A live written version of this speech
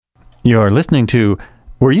You're listening to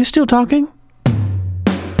Were You Still Talking?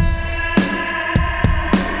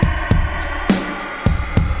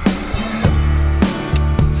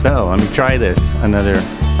 So, let me try this.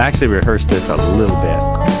 Actually rehearse this a little bit.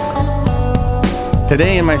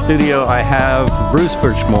 Today in my studio, I have Bruce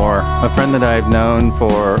Birchmore, a friend that I've known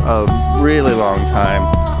for a really long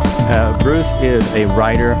time. Bruce is a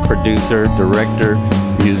writer, producer, director,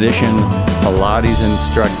 musician, Pilates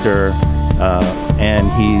instructor,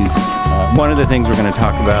 and he's one of the things we're going to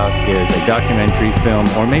talk about is a documentary film,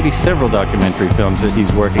 or maybe several documentary films that he's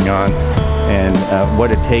working on, and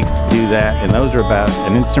what it takes to do that. And those are about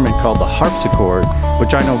an instrument called the harpsichord,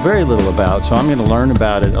 which I know very little about, so I'm going to learn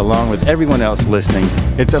about it along with everyone else listening.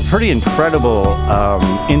 It's a pretty incredible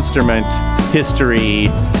instrument, history,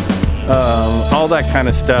 all that kind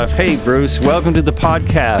of stuff. Hey, Bruce, welcome to the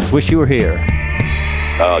podcast. Wish you were here.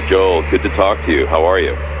 Joel, good to talk to you. How are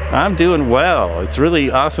you? I'm doing well. It's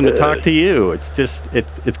really awesome to talk to you. It's just,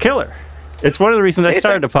 it's killer. It's one of the reasons I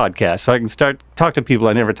started a podcast, so I can talk to people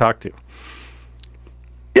I never talked to.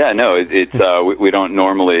 Yeah, no, it's we don't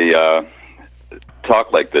normally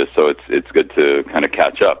talk like this, so it's good to kind of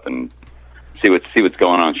catch up and see what's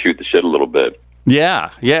going on, shoot the shit a little bit. Yeah,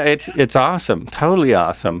 it's awesome, totally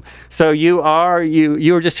awesome. So you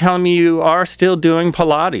were just telling me you are still doing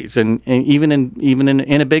Pilates, and even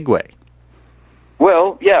in a big way.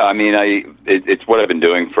 Well, yeah, I mean, it's what I've been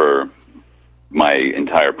doing for my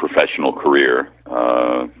entire professional career.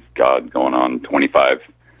 Going on 25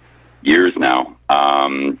 years now,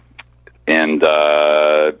 and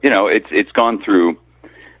it's gone through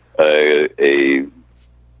a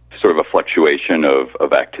sort of a fluctuation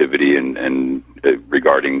of activity and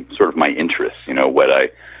regarding sort of my interests. You know,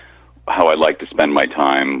 how I like to spend my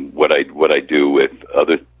time, what I do with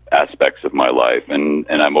other aspects of my life, and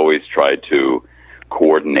I'm always tried to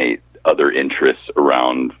coordinate other interests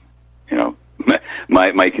around, you know,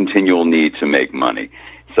 my continual need to make money.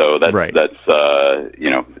 So that's so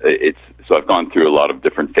I've gone through a lot of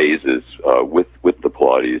different phases with the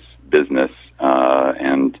Pilates business,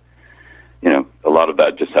 and you know, a lot of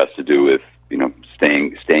that just has to do with, you know,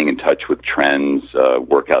 staying in touch with trends,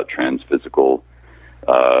 workout trends, physical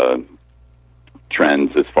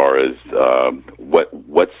trends, as far as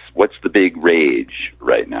what's the big rage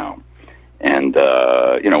right now. And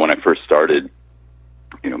you know, when I first started,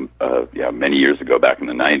 you know, many years ago, back in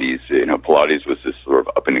the 90s, you know, Pilates was this sort of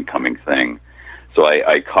up and coming thing. So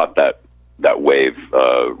I caught that wave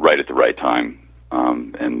right at the right time,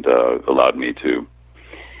 and allowed me to,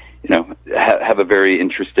 you know, have a very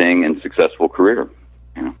interesting and successful career.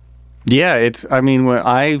 You know? Yeah, when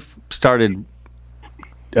I started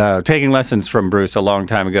taking lessons from Bruce a long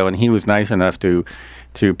time ago, and he was nice enough to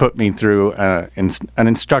put me through an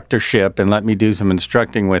instructorship and let me do some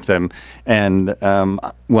instructing with him. And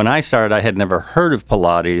when I started, I had never heard of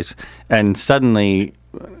Pilates, and suddenly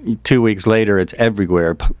 2 weeks later, it's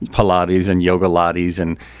everywhere, Pilates and yoga lattes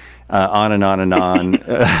and on and on and on.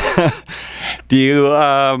 Do you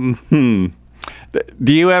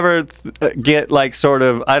ever get like sort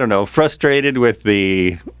of, I don't know, frustrated with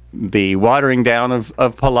the watering down of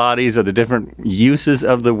Pilates, or the different uses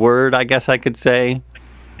of the word, I guess I could say?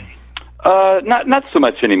 Not so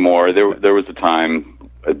much anymore. There was a time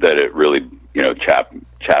that it really, you know,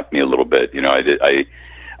 chapped me a little bit. You know, I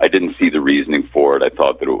didn't see the reasoning for it. I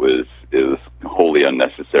thought that it was wholly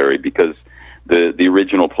unnecessary, because the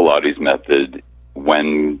original Pilates method,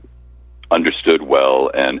 when understood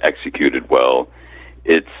well and executed well,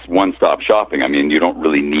 it's one-stop shopping. I mean, you don't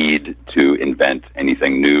really need to invent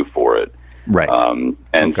anything new for it. Right. So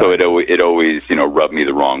it always, you know, rubbed me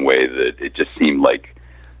the wrong way, that it just seemed like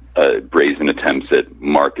brazen attempts at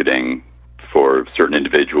marketing for certain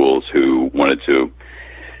individuals who wanted to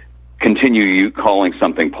continue calling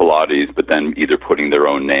something Pilates, but then either putting their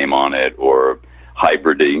own name on it or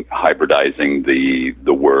hybridizing the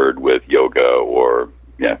word with yoga, or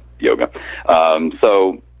yoga.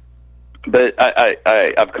 But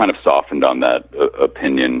I've kind of softened on that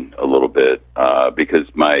opinion a little bit,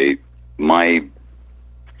 because my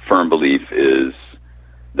firm belief is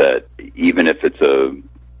that even if it's a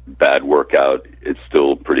bad workout, it's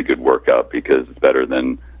still a pretty good workout, because it's better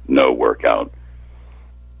than no workout.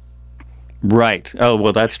 Right. Oh,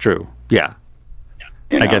 well, that's true. Yeah.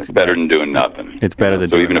 You know, I guess it's better than doing nothing. It's better than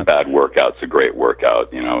doing nothing. So even a bad workout's a great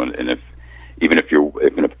workout, you know, and if a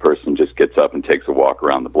person just gets up and takes a walk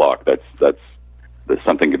around the block, there's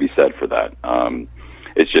something to be said for that.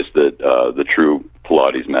 It's just that the true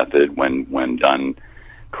Pilates method, when done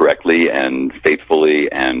correctly and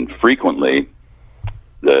faithfully and frequently,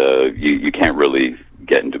 you can't really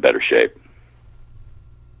get into better shape.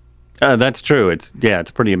 That's true. It's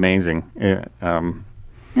pretty amazing.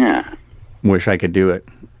 Yeah. Wish I could do it.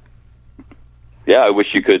 Yeah, I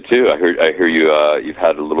wish you could too. I hear you. You've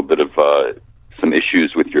had a little bit of some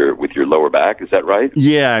issues with your lower back. Is that right?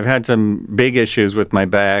 Yeah, I've had some big issues with my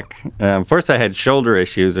back. First, I had shoulder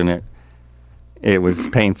issues, and it was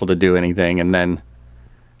painful to do anything. And then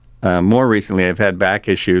more recently, I've had back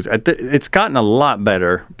issues. It's gotten a lot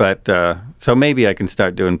better, but so maybe I can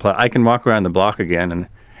start doing. I can walk around the block again, and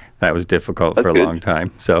that was difficult for a long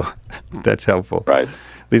time. So that's helpful. Right.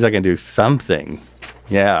 At least I can do something.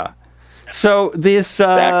 Yeah. So this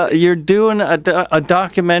you're doing a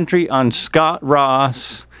documentary on Scott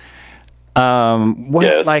Ross.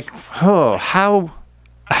 Yes.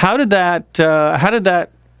 How did that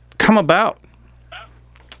come about?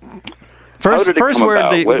 First,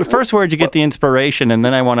 where'd you get the inspiration, and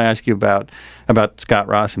then I want to ask you about Scott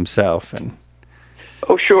Ross himself. And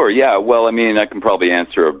oh, sure, yeah. Well, I mean, I can probably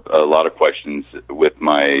answer a lot of questions with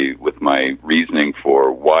my reasoning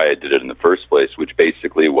for why I did it in the first place, which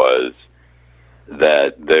basically was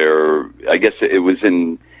that I guess it was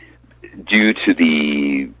due to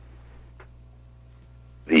the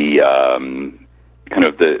kind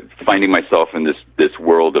of the finding myself in this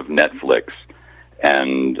world of Netflix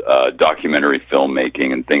and documentary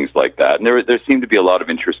filmmaking and things like that. And there seemed to be a lot of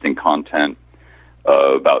interesting content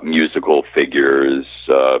about musical figures,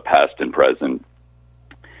 past and present.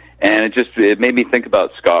 And it made me think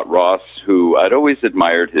about Scott Ross, who I'd always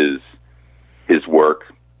admired his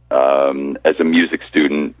work as a music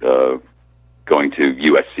student, going to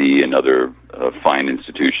USC and other fine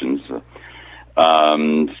institutions,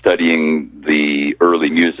 studying the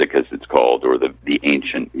early music, as it's called, or the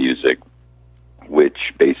ancient music,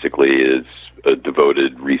 which basically is a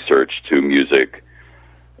devoted research to music,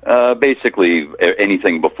 basically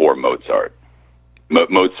anything before Mozart.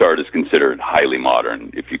 Mozart is considered highly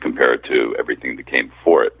modern if you compare it to everything that came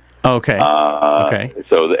before it. Okay. Okay.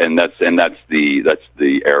 So, that's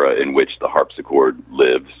the era in which the harpsichord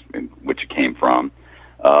lives, in which it came from,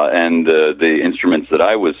 and the instruments that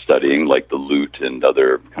I was studying, like the lute and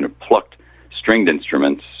other kind of plucked stringed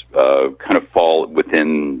instruments, kind of fall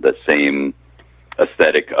within the same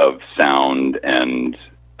aesthetic of sound and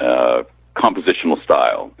compositional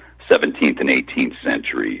style, 17th and 18th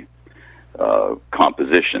century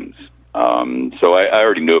compositions. So I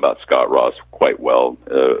already knew about Scott Ross quite well,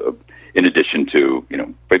 in addition to,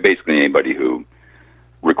 basically anybody who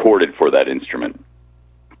recorded for that instrument.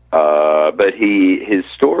 But his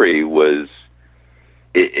story was,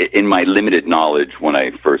 in my limited knowledge when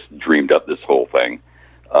I first dreamed up this whole thing,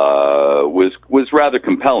 was rather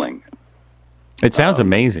compelling. It sounds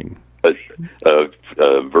amazing. A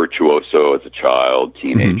virtuoso as a child,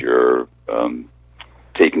 teenager,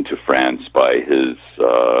 taken to France by his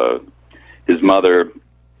mother,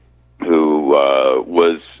 who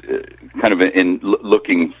was kind of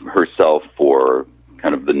looking herself for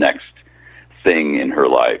kind of the next thing in her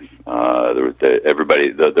life.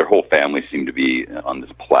 Their whole family seemed to be on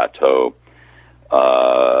this plateau,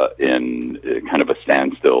 in kind of a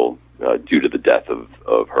standstill due to the death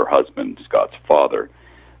of her husband, Scott's father.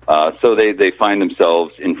 So they find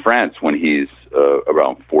themselves in France when he's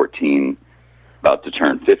around 14, about to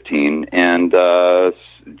turn 15, and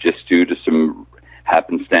just due to some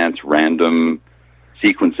happenstance, random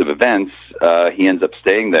sequence of events, he ends up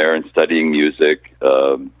staying there and studying music,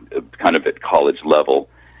 kind of at college level.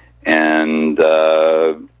 And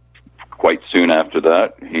quite soon after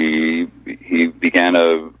that, he began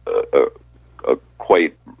a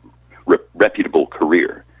quite reputable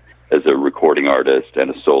career as a recording artist and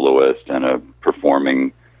a soloist and a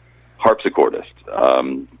performing harpsichordist.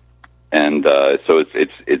 So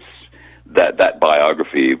it's that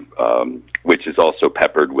biography, which is also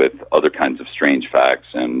peppered with other kinds of strange facts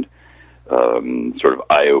and sort of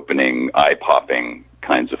eye-opening, eye-popping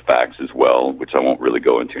kinds of facts as well, which I won't really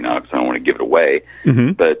go into now because I don't want to give it away.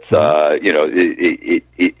 Mm-hmm. But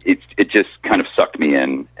it just kind of sucked me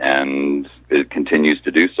in, and it continues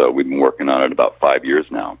to do so. We've been working on it about 5 years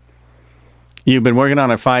now. You've been working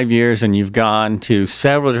on it 5 years, and you've gone to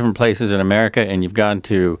several different places in America, and you've gone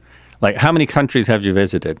to, how many countries have you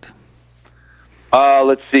visited?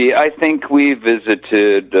 Let's see. I think we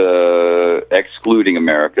visited, excluding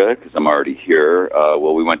America, because I'm already here.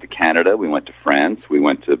 We went to Canada, we went to France, we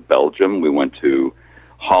went to Belgium, we went to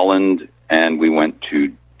Holland, and we went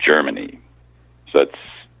to Germany. So that's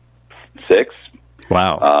 6.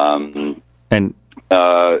 Wow. And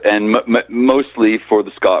mostly for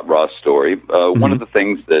the Scott Ross story. One of the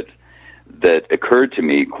things that occurred to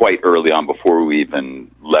me quite early on, before we even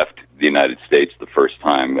left the United States the first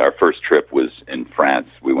time. Our first trip was in France.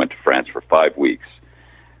 We went to France for 5 weeks.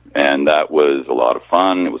 And that was a lot of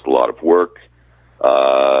fun. It was a lot of work,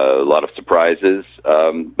 a lot of surprises.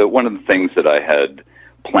 But one of the things that I had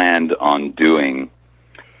planned on doing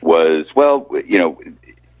was, well, you know,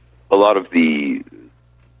 a lot of the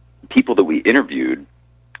people that we interviewed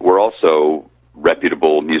were also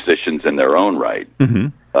reputable musicians in their own right,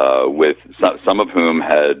 with some of whom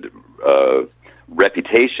had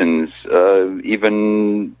reputations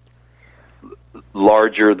even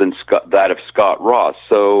larger than that of Scott Ross.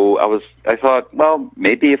 So I thought, well,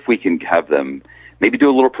 maybe if we can have them maybe do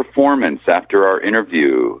a little performance after our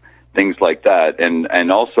interview, things like that,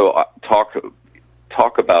 and also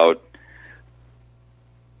talk about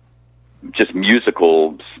just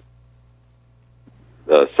musical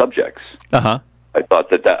subjects. Uh-huh. I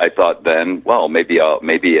thought then, well, maybe at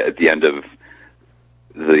the end of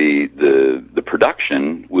the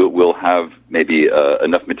production, we'll have maybe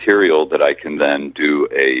enough material that I can then do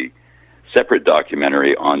a separate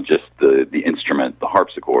documentary on just the instrument, the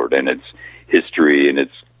harpsichord, and its history and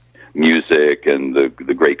its music, and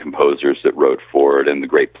the great composers that wrote for it, and the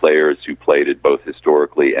great players who played it both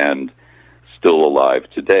historically and still alive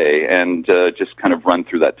today, and just kind of run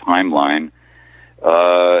through that timeline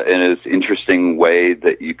in an interesting way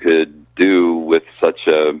that you could do with such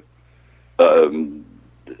a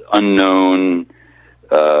unknown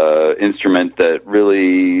instrument that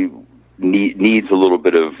really needs a little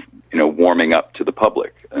bit of, you know, warming up to the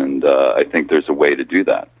public, and I think there's a way to do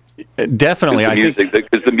that. Definitely,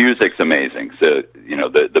 because the music's amazing. So, you know,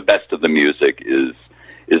 the best of the music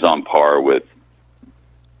is on par with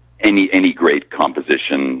any great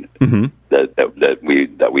composition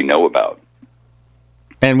that we know about.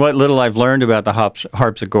 And what little I've learned about the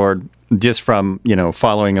harpsichord, just from, you know,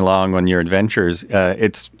 following along on your adventures,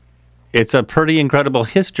 it's a pretty incredible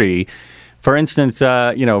history. For instance,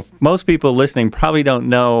 you know, most people listening probably don't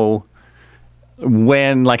know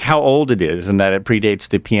how old it is, and that it predates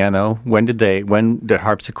the piano. When did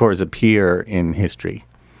harpsichords appear in history?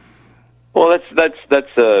 Well,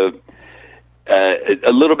 that's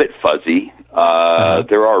a little bit fuzzy.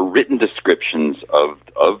 There are written descriptions of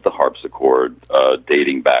the harpsichord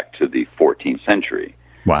dating back to the 14th century.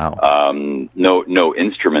 Wow. No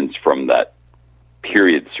instruments from that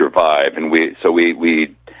period survive, and we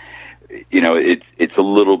you know, it's a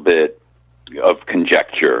little bit of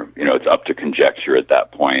conjecture. You know, it's up to conjecture at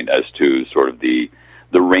that point as to sort of the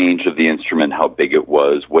range of the instrument, how big it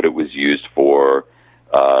was, what it was used for,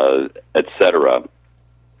 etc.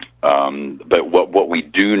 But what we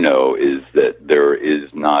do know is that there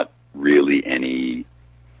is not really any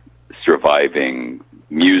surviving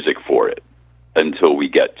music for it until we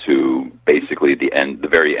get to basically the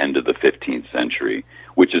very end of the 15th century,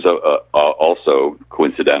 which is also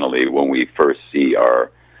coincidentally when we first see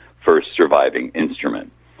our first surviving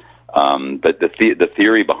instrument. But the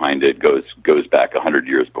theory behind it goes back 100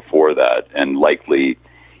 years before that, and likely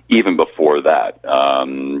even before that.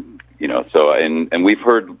 You know, so and we've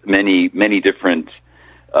heard many different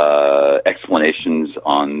explanations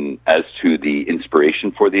as to the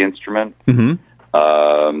inspiration for the instrument.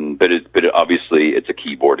 But obviously it's a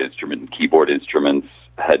keyboard instrument. Keyboard instruments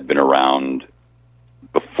had been around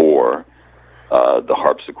before the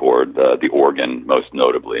harpsichord, the organ most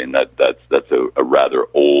notably, and that's a rather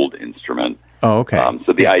old instrument. Oh, okay.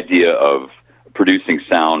 So the idea of producing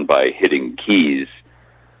sound by hitting keys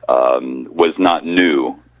was not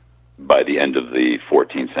new by the end of the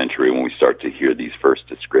 14th century, when we start to hear these first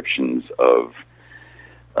descriptions of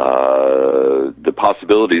the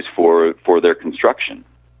possibilities for their construction.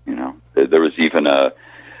 You know, there was even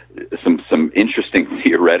some interesting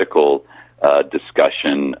theoretical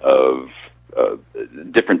discussion of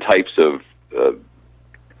different types of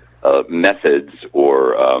methods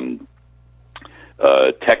or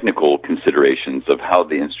technical considerations of how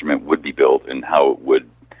the instrument would be built and how it would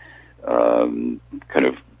kind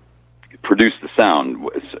of produce the sound.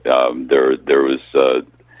 There was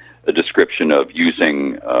a description of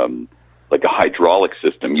using like a hydraulic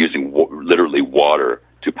system, using literally water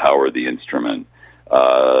to power the instrument.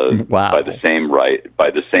 Wow. By the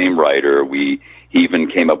same writer, he even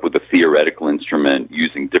came up with a theoretical instrument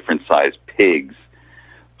using different sized pigs,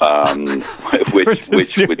 which this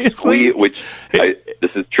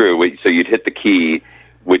is true. So you'd hit the key,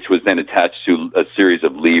 which was then attached to a series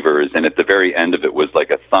of levers, and at the very end of it was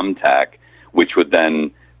like a thumbtack, which would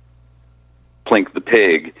then plink the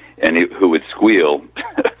pig, and who would squeal,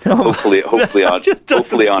 hopefully on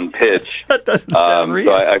pitch. That doesn't sound real.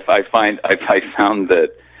 So I found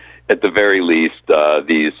that at the very least,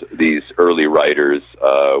 these early writers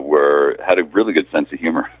had a really good sense of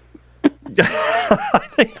humor. I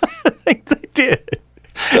think they did.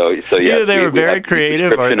 So yeah, either they were very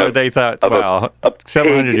creative, or they thought, wow,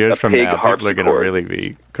 700 years from now, people are going to really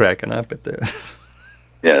be cracking up at this.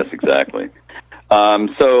 Yes, exactly.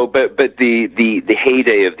 But the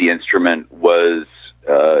heyday of the instrument was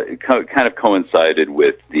kind of coincided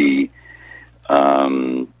with the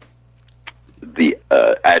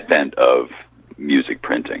advent of music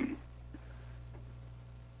printing.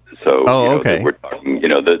 So okay. We're talking,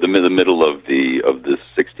 the middle of the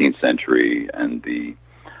 16th century, and the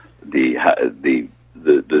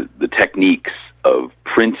techniques of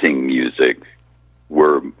printing music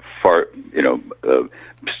were far,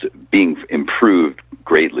 being improved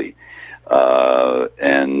greatly,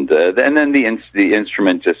 and then the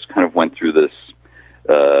instrument just kind of went through this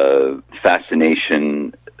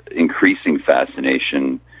increasing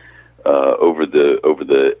fascination over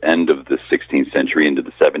the end of the 16th century into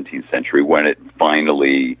the 17th century, when it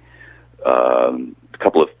finally, a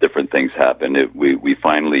couple of different things happen. We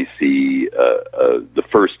finally see the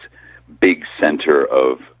first big center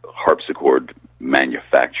of harpsichord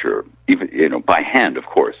manufacture, even by hand, of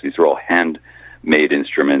course. These are all handmade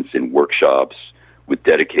instruments in workshops with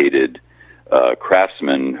dedicated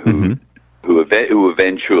craftsmen who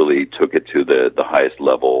eventually took it to the highest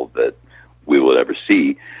level that we will ever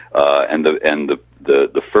see. And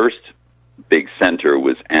the first big center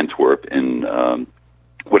was Antwerp in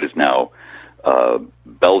what is now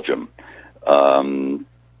Belgium,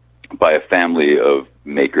 by a family of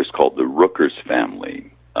makers called the Rookers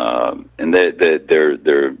family. And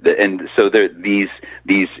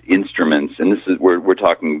these instruments, and this is we're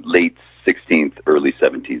talking late 16th, early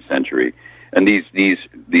 17th century, and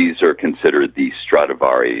these are considered the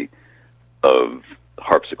Stradivari of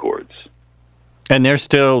harpsichords. And they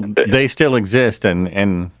still exist,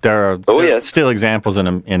 and there are still examples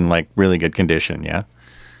in like really good condition. Yeah.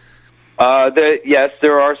 Yes,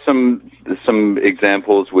 there are some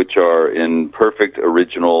examples which are in perfect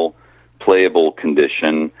original playable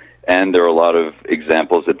condition, and there are a lot of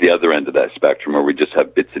examples at the other end of that spectrum where we just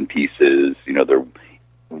have bits and pieces. They're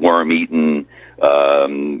worm-eaten.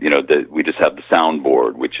 We just have the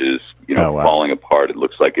soundboard, which is falling apart. It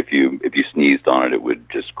looks like if you sneezed on it, it would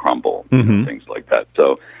just crumble. Things like that.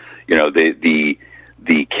 So, the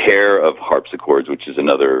care of harpsichords, which is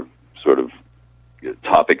another sort of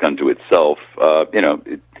topic unto itself.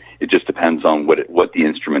 It just depends on what the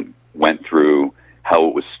instrument went through, how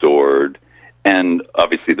it was stored, and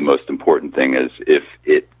obviously the most important thing is if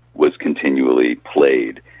it was continually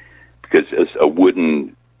played, because as a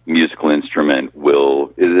wooden musical instrument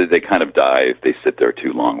they kind of die if they sit there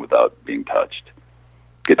too long without being touched.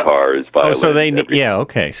 Guitars, violins. So they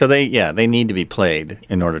they need to be played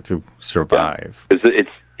in order to survive.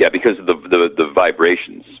 Yeah, because of the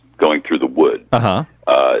vibrations going through the wood. And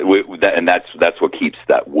that's what keeps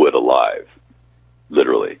that wood alive,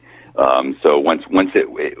 literally. So once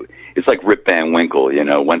it's like Rip Van Winkle,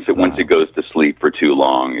 once it goes to sleep for too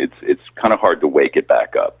long, it's kind of hard to wake it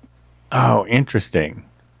back up. Oh, interesting.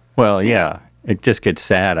 Well, yeah, it just gets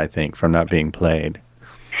sad, I think, from not being played.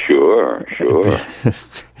 Sure.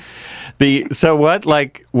 Is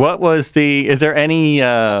there any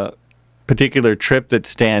particular trip that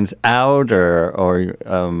stands out, or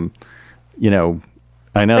I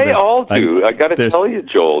know they all do. I got to tell you,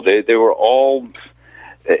 Joel, they were all.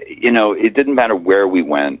 It didn't matter where we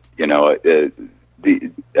went.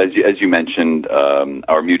 As you mentioned,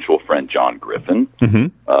 our mutual friend John Griffin,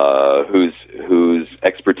 whose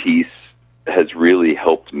expertise has really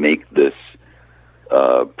helped make this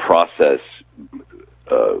process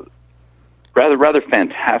rather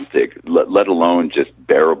fantastic, let alone just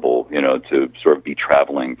bearable. To sort of be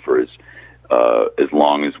traveling for as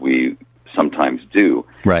long as we sometimes do.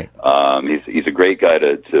 Right. He's a great guy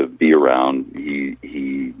to be around.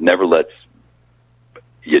 He never lets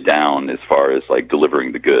you down as far as like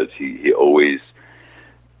delivering the goods. He always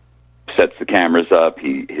sets the cameras up.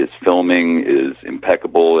 His filming is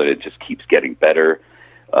impeccable, and it just keeps getting better.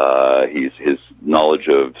 His knowledge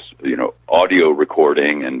of audio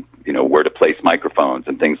recording and where to place microphones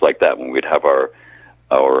and things like that when we'd have our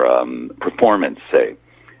performance, say.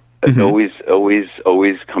 Always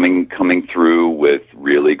coming through with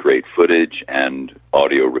really great footage and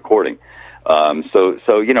audio recording. So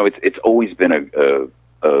it's always been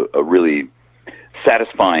a really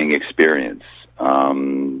satisfying experience.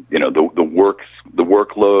 The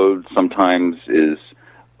workload sometimes is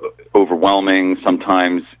overwhelming.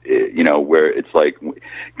 Sometimes where it's like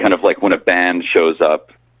kind of like when a band shows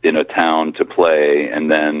up in a town to play and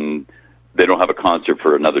then they don't have a concert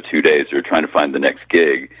for another 2 days. They're trying to find the next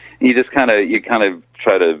gig. And you just kind of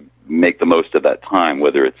try to make the most of that time,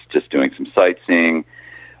 whether it's just doing some sightseeing,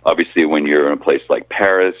 obviously, when you're in a place like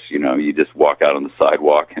Paris, you just walk out on the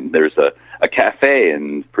sidewalk and there's a cafe,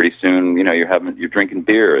 and pretty soon, you're drinking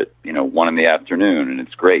beer at 1 p.m, and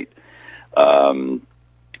it's great. And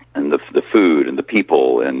the food and the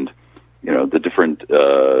people and the different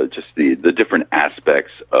just the different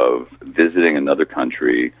aspects of visiting another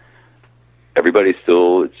country. Everybody's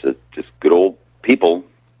still just good old people,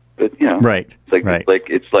 but right.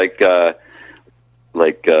 It's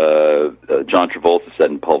like John Travolta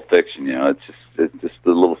said in Pulp Fiction. It's just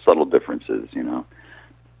the little subtle differences.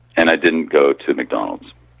 And I didn't go to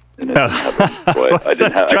McDonald's. And I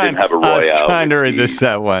didn't have a Royale. I was trying to resist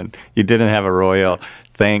that one. You didn't have a Royale.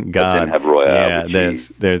 Thank God. I didn't have Royale. Yeah,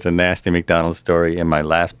 there's a nasty McDonald's story in my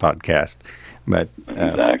last podcast. But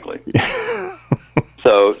exactly.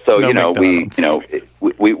 So no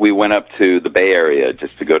we went up to the Bay Area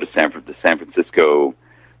just to go to San Francisco.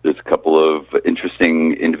 There's a couple of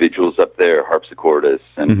interesting individuals up there, harpsichordists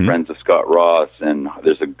and friends of Scott Ross, and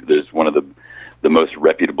there's one of the most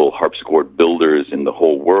reputable harpsichord builders in the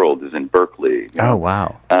whole world is in Berkeley. Oh,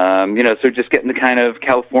 wow. So just getting the kind of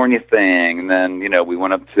California thing, and then we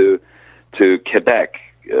went up to Quebec,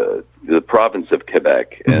 the province of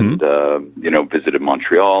Quebec, and visited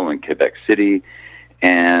Montreal and Quebec City.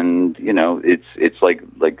 And it's like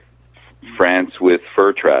France with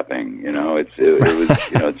fur trapping. It was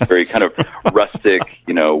it's very kind of rustic,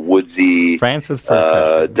 woodsy. France with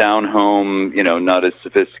fur trapping. Down home, not as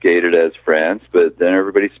sophisticated as France, but then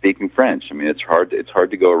everybody's speaking French. I mean, it's hard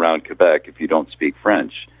to go around Quebec if you don't speak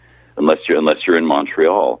French, unless you're in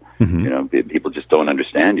Montreal. People just don't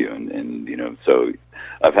understand you, and so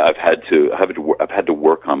I've had to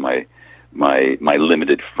work on my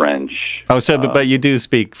limited French. Oh, so but you do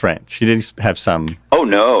speak French. You did have some. Oh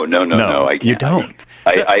no! I can't. You don't.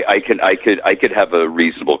 I could have a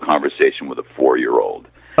reasonable conversation with a 4-year-old.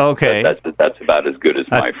 Okay. That's about as good as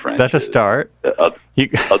my French. That's a start.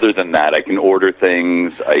 Other than that, I can order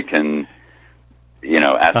things. I can,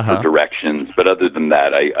 ask for directions. But other than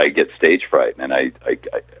that, I get stage fright, and I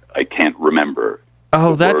can't remember.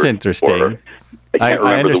 Oh, that's interesting. I can't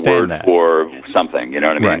remember the word that. for something. You know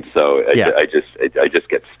what I mean? Right. So I just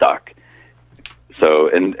get stuck. So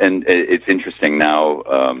and it's interesting now.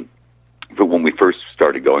 But when we first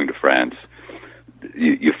started going to France,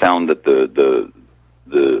 you found that it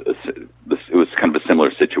was kind of a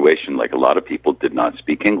similar situation. Like a lot of people did not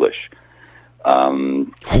speak English.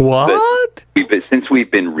 What? Since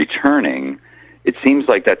we've been returning, it seems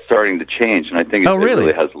like that's starting to change, and I think it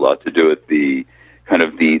really has a lot to do with the kind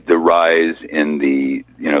of the rise in the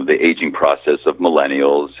aging process of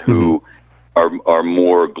millennials who are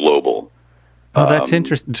more global. Oh, that's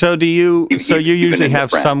interesting. So do you? So you usually have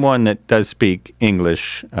someone that does speak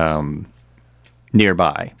English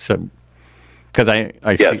nearby. So because I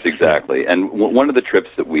yes, exactly. And one of the trips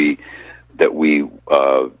that we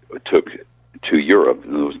took to Europe,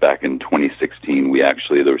 and it was back in 2016.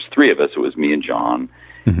 There was 3 of us. It was me and John,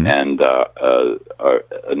 and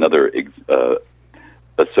another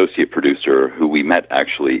associate producer who we met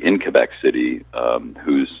actually in Quebec City,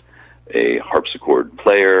 who's a harpsichord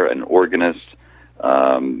player, an organist,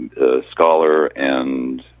 a scholar,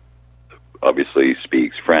 and obviously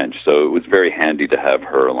speaks French. So it was very handy to have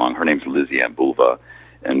her along. Her name's Lizzie Ambulva,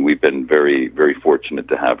 and we've been very, very fortunate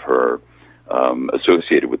to have her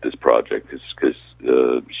associated with this project because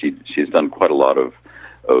she's done quite a lot of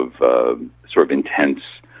sort of intense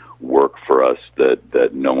work for us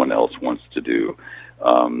that no one else wants to do.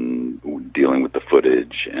 Dealing with the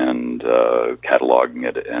footage and cataloging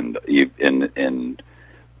it, and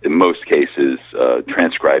in most cases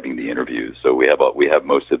transcribing the interviews. So we have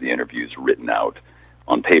most of the interviews written out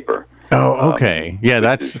on paper. Oh, okay.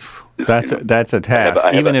 That's a task.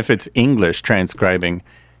 Even if it's English, transcribing,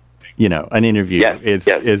 an interview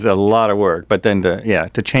is a lot of work. But then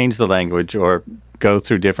to change the language or go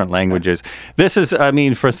through different languages. This is,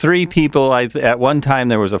 for 3 people. At one time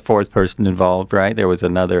there was a 4th person involved, right? There was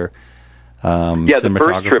another. The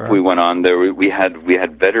first trip we went on, we had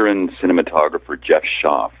veteran cinematographer Jeff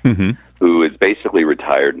Schaff, who is basically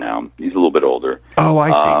retired now. He's a little bit older. Oh,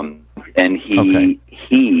 I see. And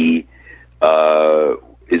he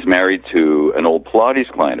is married to an old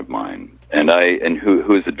Pilates client of mine, and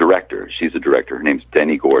who is a director. She's a director. Her name's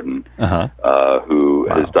Denny Gordon, who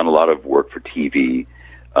has done a lot of work for TV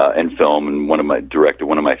and film, and directed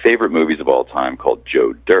one of my favorite movies of all time called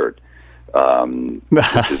Joe Dirt.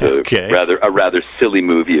 Which is a rather silly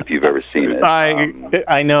movie if you've ever seen it.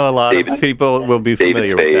 I know a lot of people will be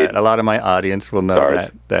familiar with that. A lot of my audience will know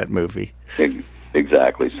that movie.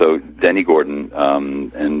 Exactly. So Denny Gordon,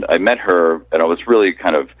 and I met her, and I was really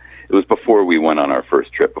it it was before we went on our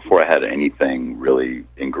first trip, before I had anything really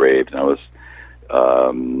engraved. And I was,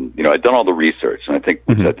 I'd done all the research, and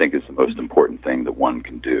which I think is the most important thing that one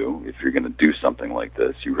can do. If you're going to do something like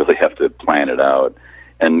this, you really have to plan it out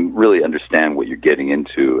and really understand what you're getting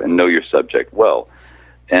into and know your subject well.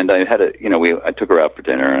 And I had I took her out for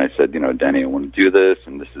dinner, and I said, Denny, I want to do this,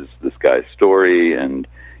 and this is this guy's story, and,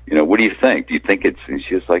 what do you think? Do you think it's, and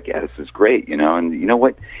she was like, yeah, this is great, and you know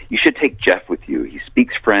what? You should take Jeff with you. He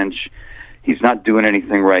speaks French. He's not doing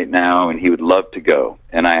anything right now, and he would love to go.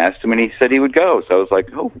 And I asked him, and he said he would go. So I was like,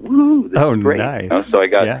 oh, woo, this is great. Nice. So I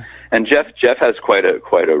got, and Jeff has quite a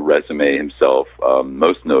resume himself.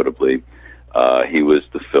 Most notably, he was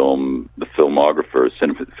the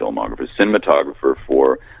cinematographer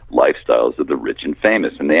for Lifestyles of the Rich and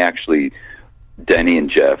Famous. And they actually, Denny and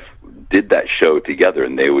Jeff did that show together,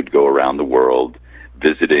 and they would go around the world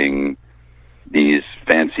visiting these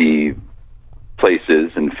fancy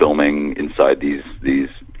places and filming inside these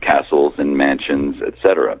castles and mansions,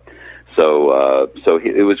 etc. So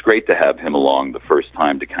it was great to have him along the first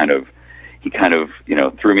time to he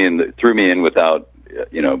threw me in without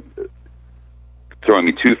throwing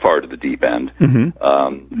me too far to the deep end.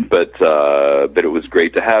 But it was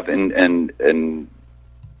great to have, and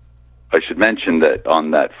I should mention that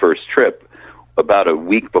on that first trip, about a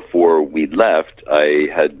week before we left, I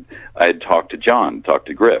had talked to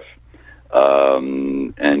Griff.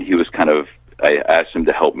 And he was I asked him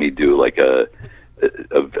to help me do like a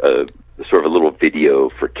sort of a little video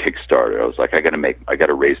for Kickstarter. I was like, I got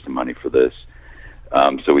to raise some money for this.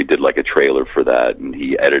 So we did like a trailer for that, and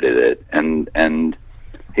he edited it, and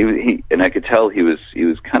he I could tell he was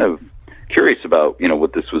kind of curious about,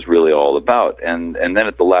 what this was really all about. And then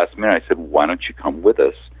at the last minute I said, why don't you come with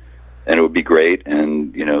us? And it would be great,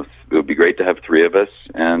 and it would be great to have three of us.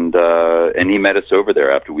 And he met us over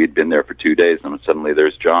there after we'd been there for 2 days, and suddenly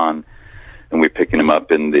there's John, and we're picking him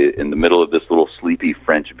up in the middle of this little sleepy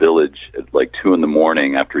French village at like 2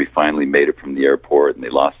 a.m. after he finally made it from the airport, and they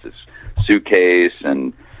lost his suitcase,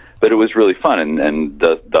 but it was really fun, and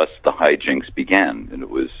thus the hijinks began, and it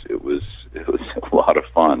was a lot of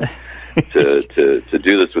fun to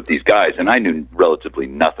do this with these guys. And I knew relatively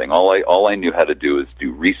nothing. All I knew how to do is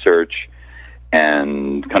do research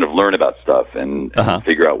and kind of learn about stuff and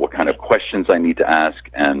figure out what kind of questions I need to ask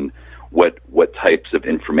and what types of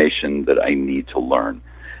information that I need to learn.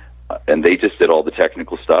 And they just did all the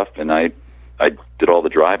technical stuff, and I did all the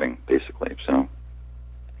driving, basically. So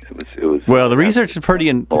it was well, the research is pretty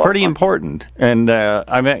important, and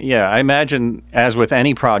I imagine, as with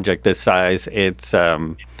any project this size, it's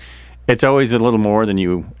always a little more than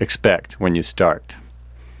you expect when you start.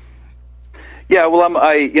 Yeah, well,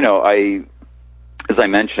 as I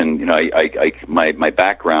mentioned, my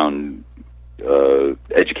background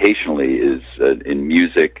educationally is in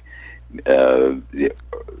music,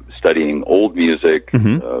 studying old music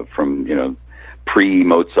from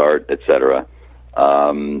pre-Mozart, etc.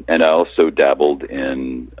 And I also dabbled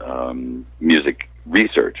in music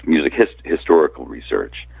research, historical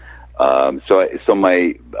research. That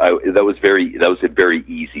was a very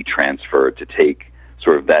easy transfer to take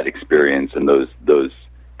sort of that experience and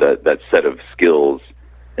that set of skills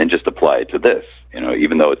and just apply it to this.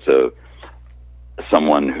 Even though it's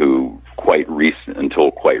someone who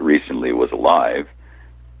until quite recently was alive,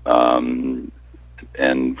 and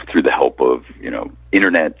through the help of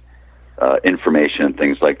internet information and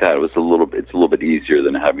things like that, it's a little bit easier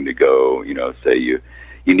than having to go. Say you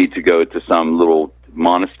need to go to some little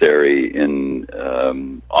monastery in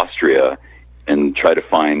Austria and try to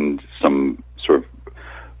find some sort of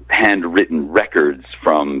handwritten records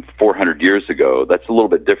from 400 years ago. That's a little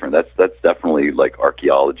bit different. That's definitely like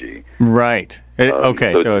archaeology. Right.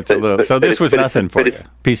 Okay. So it's a little. So this was nothing for you.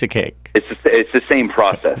 Piece of cake. It's the same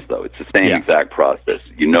process, though. It's the same exact process.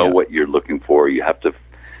 You know what you're looking for. You have to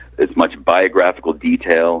as much biographical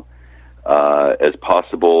detail as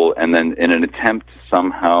possible, and then in an attempt to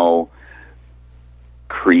somehow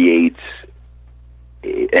create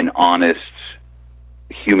an honest,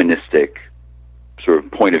 humanistic sort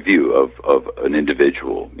of point of view of an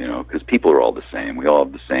individual, because people are all the same. We all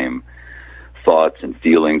have the same thoughts and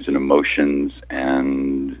feelings and emotions,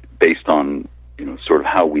 and based on, sort of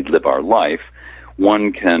how we live our life,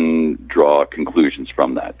 one can draw conclusions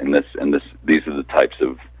from that. And these are the types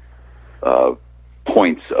of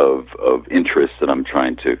points of interest that I'm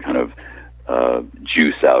trying to kind of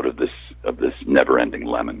juice out of this never-ending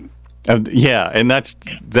lemon. And that's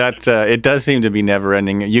it does seem to be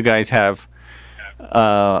never-ending. You guys have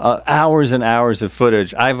hours and hours of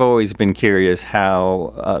footage. I've always been curious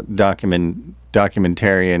how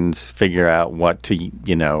documentarians figure out what to,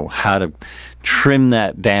 how to trim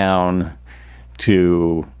that down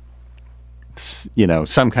to,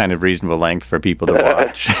 some kind of reasonable length for people to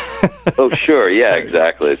watch. Oh, sure. Yeah,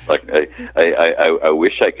 exactly. It's like, I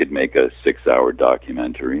wish I could make a 6-hour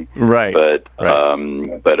documentary. Right. But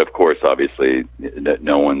of course, obviously,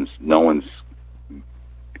 no one's,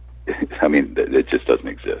 I mean, it just doesn't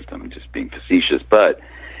exist. I'm just being facetious, but,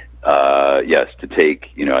 yes, to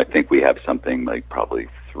take, I think we have something like probably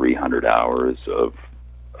 300 hours of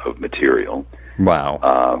material. Wow.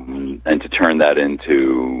 And to turn that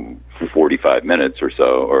into 45 minutes or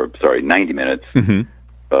so, 90 minutes to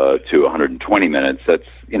 120 minutes, that's,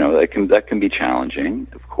 that can be challenging,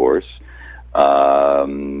 of course.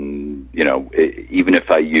 Even if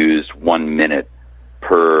I used 1 minute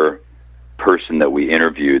per person that we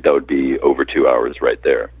interviewed, that would be over 2 hours right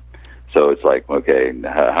there. So it's like, okay,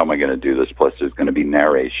 how am I going to do this? Plus there's going to be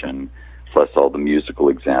narration, plus all the musical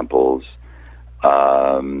examples.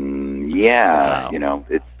 Wow.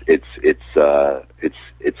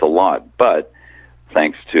 It's a lot, but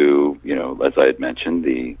thanks to, as I had mentioned,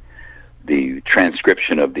 the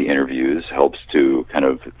transcription of the interviews helps to kind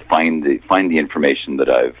of find the information that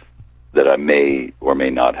I may or may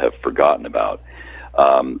not have forgotten about.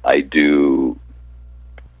 I do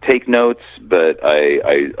take notes, but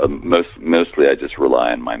I mostly I just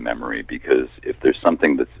rely on my memory, because if there's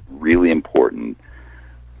something that's really important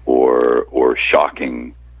or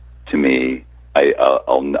shocking to me,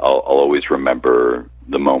 I'll always remember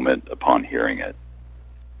the moment upon hearing it.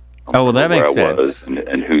 Oh, well, that makes sense.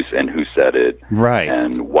 And who said it, right?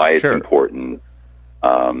 And why it's important.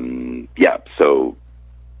 So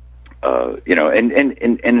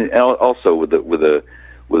and also with a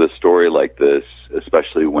story like this,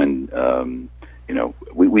 especially when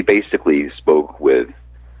we basically spoke with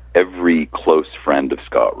every close friend of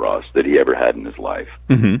Scott Ross that he ever had in his life.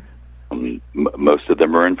 Most of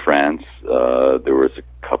them are in France. There was a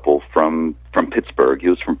couple from Pittsburgh. He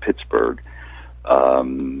was from Pittsburgh.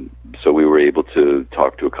 So we were able to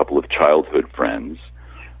talk to a couple of childhood friends,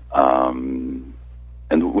 and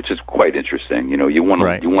which is quite interesting. You want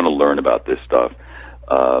to learn about this stuff.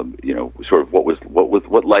 Sort of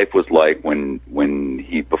what life was like when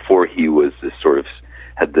before he was this sort of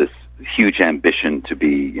had this huge ambition to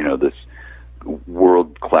be this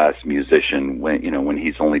world-class musician when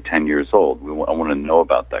he's only 10 years old. I want to know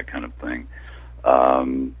about that kind of thing.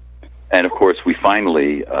 And of course, we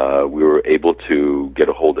were able to get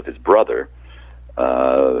a hold of his brother,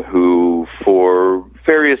 who, for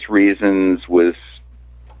various reasons, was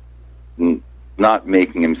not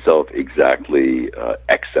making himself exactly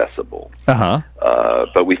accessible.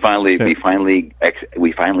 But we finally accessed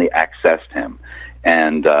him,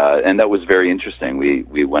 and that was very interesting.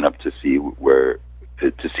 We went up to see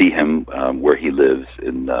him where he lives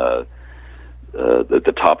in the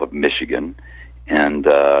top of Michigan. And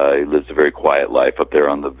he lives a very quiet life up there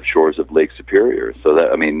on the shores of Lake Superior. So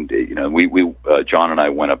that, we John and I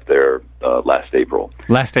went up there last April.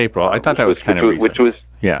 Last April, I thought that was kind of recent. Which was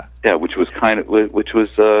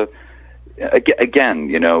again,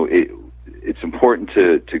 it's important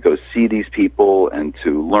to go see these people and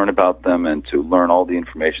to learn about them and to learn all the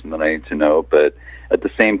information that I need to know. But at the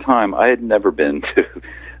same time, I had never been to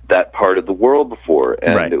that part of the world before,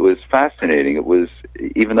 and it was fascinating. It was,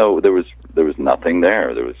 even though there was nothing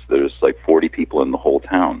there. There was like 40 people in the whole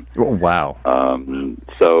town. Oh, wow.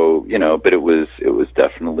 So but it was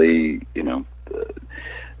definitely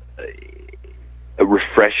a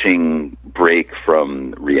refreshing break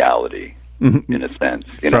from reality, in a sense.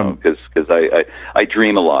 Because I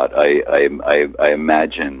dream a lot. I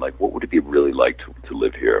imagine, like, what would it be really like to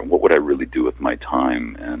live here, and what would I really do with my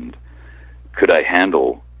time, and could I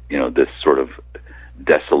handle this sort of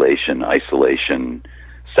desolation, isolation,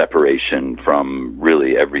 separation from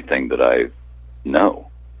really everything that I know.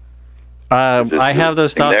 I have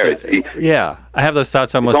those thoughts. I have those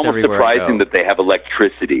thoughts almost everywhere. It's almost surprising that they have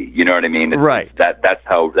electricity. You know what I mean? That's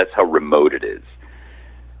how remote it is.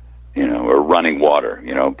 Or running water.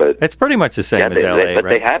 But it's pretty much the same as LA. But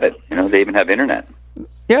they have it. They even have internet.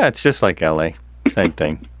 Yeah, it's just like LA. Same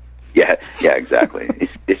thing. Yeah, exactly.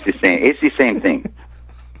 It's the same. It's the same thing.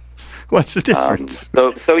 What's the difference?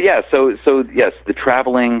 So yes, the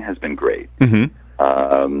traveling has been great, and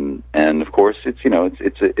of course it's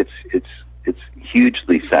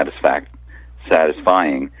hugely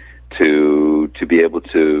satisfying to be able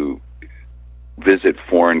to visit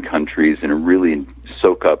foreign countries and really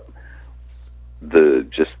soak up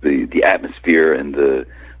the atmosphere and the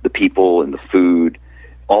people and the food,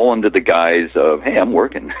 all under the guise of, hey, I'm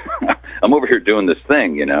working. I'm over here doing this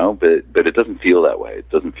thing, but it doesn't feel that way. It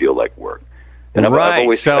doesn't feel like work. And I've Right.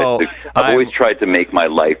 always tried to make my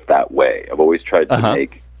life that way. I've always tried to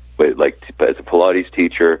make, like, as a Pilates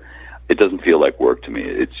teacher, it doesn't feel like work to me.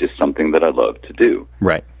 It's just something that I love to do.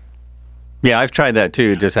 Right. Yeah, I've tried that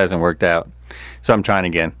too. It just hasn't worked out. So I'm trying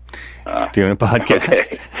again, doing a podcast.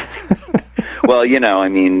 Okay. Well, you know, I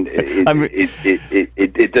mean, there's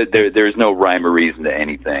no rhyme or reason to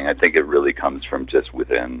anything. I think it really comes from just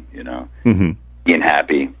within, you know, being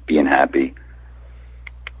happy.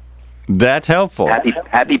 That's helpful.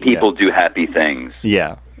 Happy people do happy things.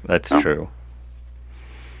 Yeah, that's true.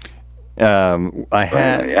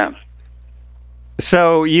 Yeah.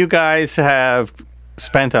 So you guys have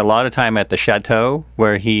spent a lot of time at the chateau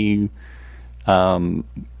where he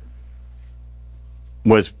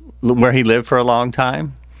lived for a long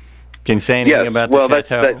time. Can you say anything about the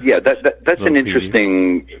chateau? That's an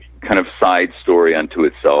interesting kind of side story unto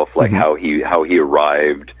itself, like how he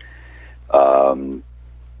arrived, or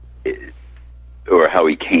how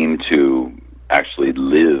he came to actually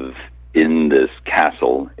live in this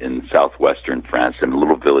castle in southwestern France in a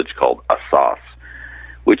little village called Assas,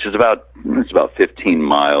 which is about 15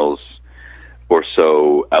 miles or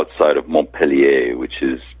so outside of Montpellier, which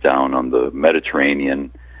is down on the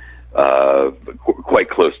Mediterranean, quite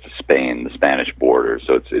close to Spain, the Spanish border.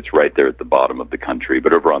 So it's right there at the bottom of the country,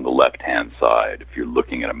 but over on the left-hand side, if you're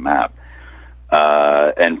looking at a map.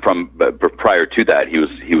 But prior to that,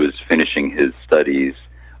 he was finishing his studies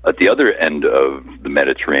at the other end of the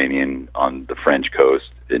Mediterranean on the French coast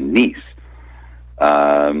in Nice.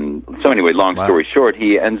 So anyway, long story short,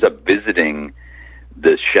 he ends up visiting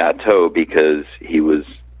the chateau because he was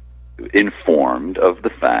informed of the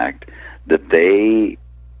fact that the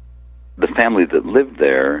family that lived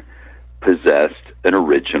there possessed an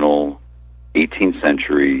original 18th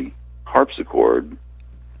century harpsichord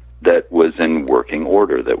that was in working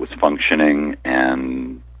order, that was functioning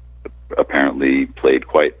and apparently played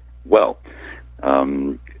quite well.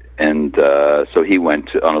 So he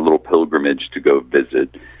went on a little pilgrimage to go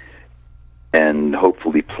visit and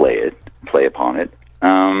hopefully play upon it.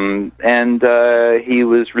 He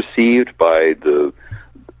was received by the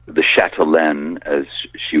chatelaine, as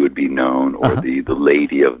she would be known, or the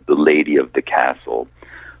lady of the castle,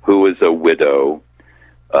 who was a widow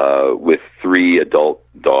with 3 adult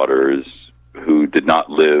daughters who did not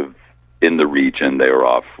live in the region. They were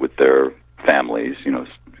off with their families, you know,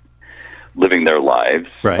 living their lives.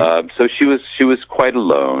 Right. So she was quite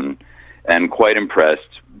alone and quite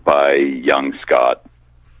impressed by young Scott,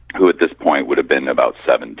 who at this point would have been about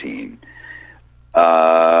 17.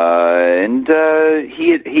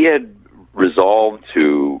 He had resolved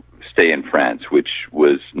to stay in France, which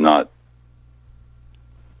was not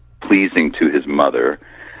pleasing to his mother.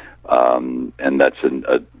 And that's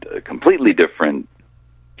a completely different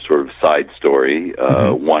sort of side story,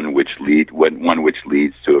 one which leads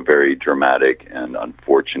to a very dramatic and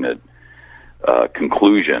unfortunate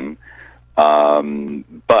conclusion.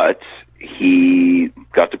 But he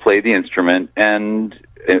got to play the instrument and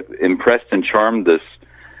impressed and charmed the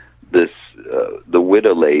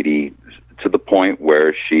widow lady to the point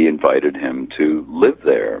where she invited him to live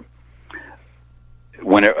there.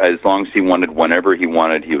 As long as he wanted, whenever he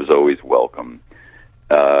wanted, he was always welcome.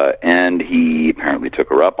 And he apparently took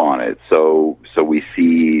her up on it. So we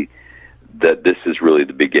see that this is really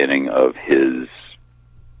the beginning of his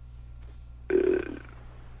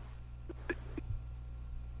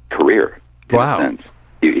career. In a sense.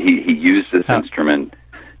 He used this instrument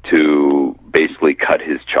to basically cut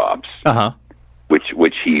his chops, which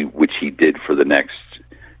he did for the next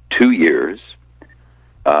 2 years.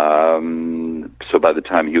 So by the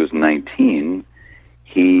time he was 19,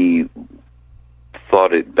 he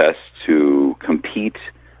thought it best to compete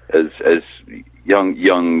as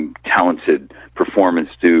young talented performers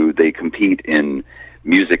do. They compete in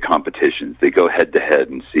music competitions. They go head to head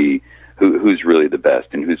and see who's really the best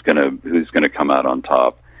and who's gonna come out on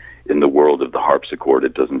top. In the world of the harpsichord,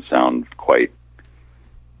 it doesn't sound quite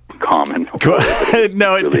common.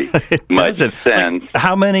 No, it much doesn't. Sense. Like,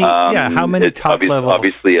 how many top level?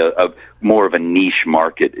 Obviously, a more of a niche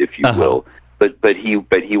market, if you will. But he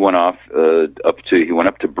went off up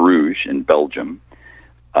to Bruges in Belgium,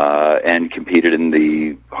 and competed in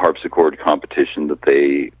the harpsichord competition that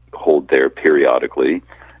they hold there periodically,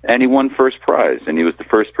 and he won first prize. And he was the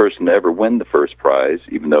first person to ever win the first prize,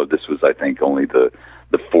 even though this was, I think, only the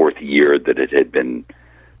 4th year that it had been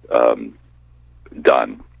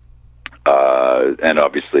done. And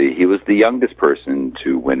obviously, he was the youngest person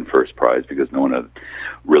to win first prize because no one had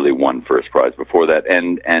really won first prize before that.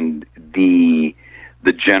 And the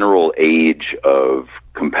general age of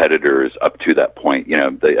competitors up to that point, you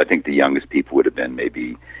know, I think the youngest people would have been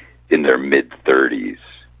maybe in their mid-30s.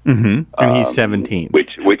 Mm-hmm. And he's 17.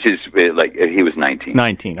 Which is like he was 19.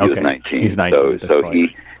 19. Okay. He was 19. He's 19 at this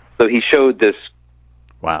point. He showed this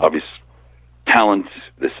obvious talent,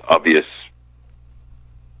 this obvious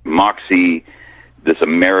moxie, this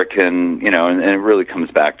American, and it really comes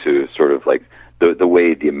back to sort of like the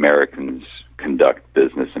way the Americans conduct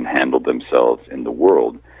business and handle themselves in the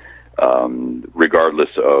world, regardless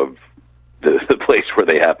of the place where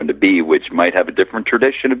they happen to be, which might have a different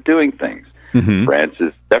tradition of doing things. Mm-hmm. France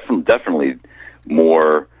is definitely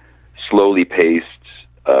more slowly paced,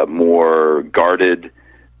 more guarded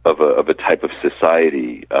of a type of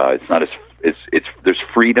society. It's not as there's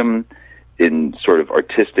freedom in sort of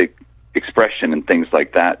artistic expression and things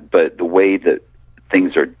like that, but the way that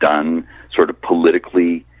things are done, sort of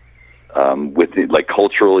politically, like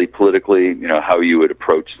culturally, politically, how you would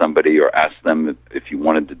approach somebody or ask them if you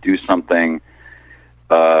wanted to do something.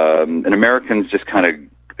 And Americans just kind of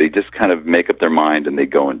make up their mind and they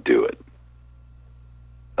go and do it.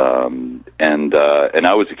 And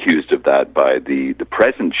I was accused of that by the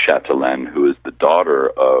present Chatelaine, who is the daughter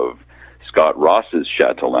of Scott Ross's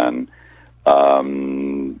Chatelaine.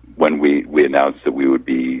 When we announced that we would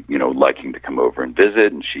be, liking to come over and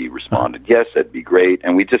visit, and she responded, yes, that'd be great.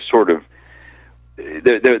 And we just sort of,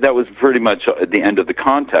 that was pretty much the end of the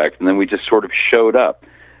contact. And then we just sort of showed up,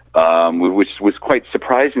 which was quite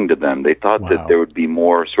surprising to them. They thought that there would be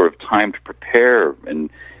more sort of time to prepare and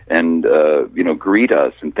greet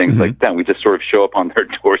us and things like that. We just sort of show up on their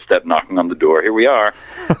doorstep, knocking on the door. Here we are,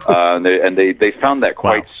 and they found that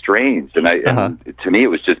quite strange. And and to me, it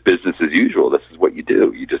was just business as usual. This is what you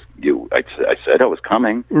do. I said I was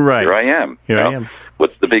coming. Right. Here I am. Here I am.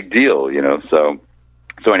 What's the big deal?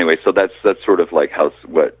 So anyway, so that's sort of like how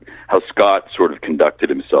Scott sort of conducted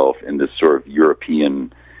himself in this sort of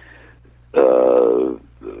European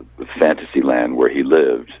fantasy land where he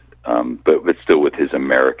lived. But still with his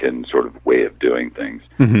American sort of way of doing things.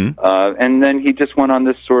 Mm-hmm. And then he just went on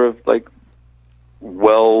this sort of like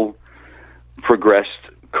well-progressed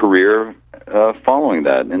career following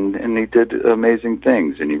that. And he did amazing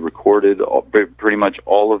things. And he recorded pretty much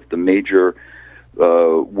all of the major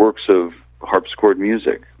works of harpsichord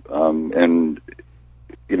music. And,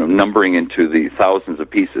 numbering into the thousands of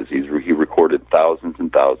pieces. He recorded thousands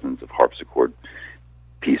and thousands of harpsichord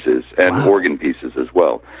pieces and organ pieces as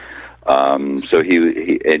well. So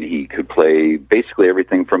he could play basically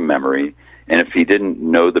everything from memory, and if he didn't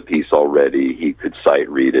know the piece already, he could sight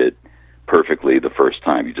read it perfectly the first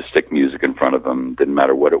time. You just stick music in front of him, didn't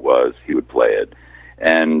matter what it was, he would play it,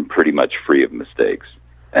 and pretty much free of mistakes,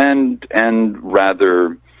 and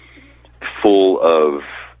rather full of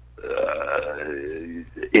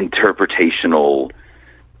interpretational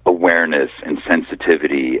awareness and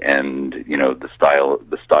sensitivity, and the style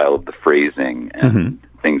of the phrasing and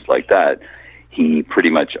things like that. He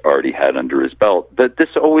pretty much already had under his belt. But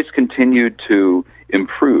this always continued to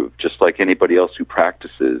improve, just like anybody else who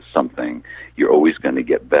practices something. You're always going to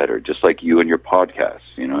get better, just like you and your podcasts.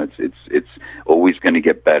 It's always going to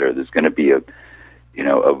get better. There's going to be a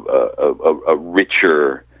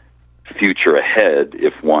richer future ahead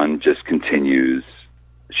if one just continues,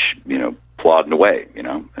 plodding away,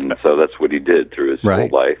 and so that's what he did through his whole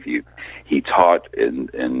life. He taught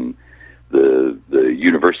in the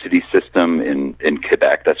university system in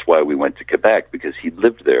Quebec. That's why we went to Quebec, because he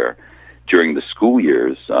lived there during the school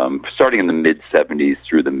years, starting in the mid-'70s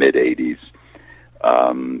through the mid-'80s,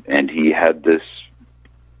 and he had this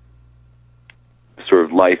sort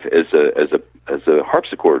of life as a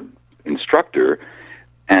harpsichord instructor.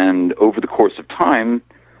 And over the course of time,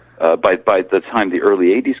 by the time the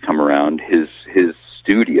early '80s come around, his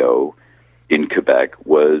studio in Quebec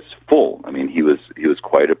was full. I mean, he was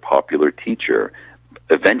quite a popular teacher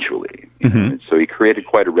eventually. So he created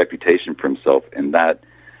quite a reputation for himself in that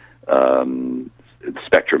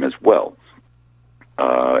spectrum as well.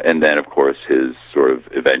 And then, of course, his sort of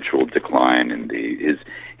eventual decline and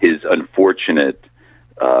his unfortunate.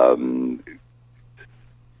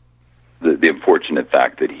 The unfortunate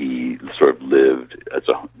fact that he sort of lived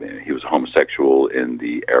he was homosexual in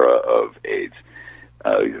the era of AIDS.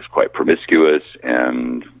 He was quite promiscuous,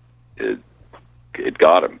 and it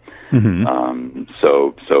got him.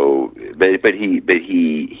 But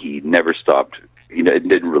he never stopped. It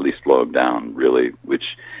didn't really slow him down, really,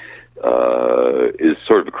 which is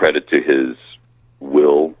sort of a credit to his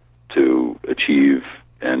will to achieve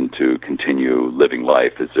and to continue living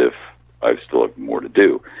life as if I still have more to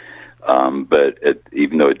do. But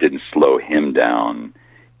even though it didn't slow him down,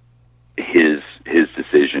 his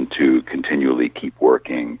decision to continually keep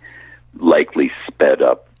working likely sped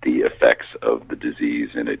up the effects of the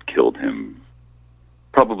disease, and it killed him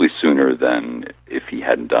probably sooner than if he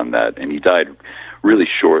hadn't done that. And he died really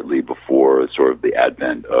shortly before sort of the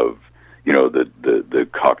advent of, the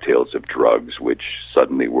cocktails of drugs, which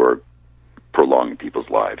suddenly were prolonging people's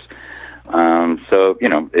lives. So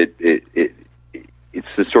it's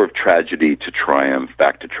a sort of tragedy to triumph,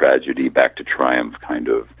 back to tragedy, back to triumph kind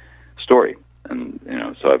of story. And,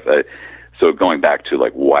 so going back to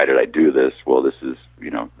like, why did I do this? Well, this is,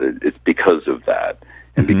 it's because of that.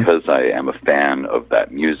 And because I am a fan of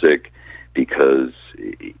that music, because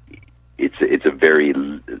it's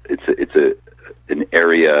an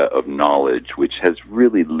area of knowledge which has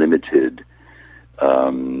really limited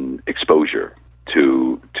exposure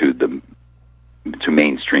to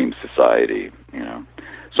mainstream society.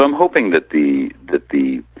 So I'm hoping that the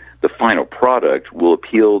final product will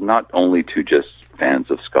appeal not only to just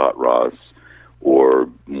fans of Scott Ross, or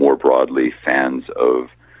more broadly fans of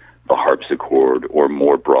the harpsichord, or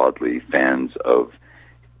more broadly fans of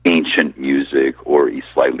ancient music, or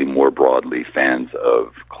slightly more broadly fans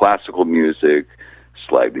of classical music,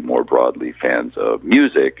 slightly more broadly fans of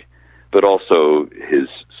music, but also his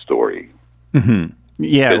story. Mm-hmm.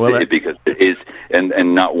 Yeah, because it is,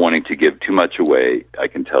 and not wanting to give too much away, I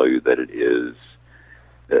can tell you that it is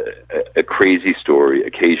a crazy story,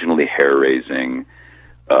 occasionally hair-raising,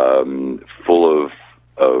 full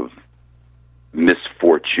of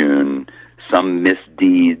misfortune, some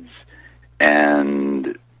misdeeds,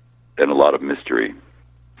 and a lot of mystery.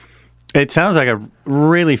 It sounds like a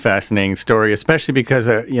really fascinating story, especially because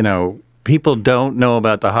people don't know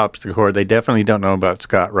about the harpsichord. They definitely don't know about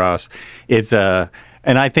Scott Ross. It's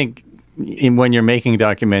and I think when you're making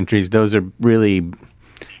documentaries, those are really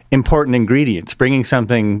important ingredients, bringing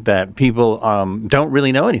something that people don't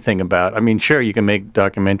really know anything about. I mean, sure, you can make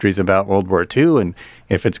documentaries about World War II, and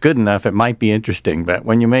if it's good enough, it might be interesting. But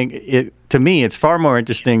when you make it, to me, it's far more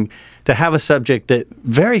interesting to have a subject that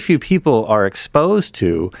very few people are exposed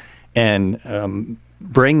to, and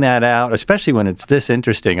bring that out, especially when it's this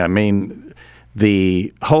interesting. I mean,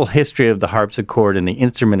 the whole history of the harpsichord and the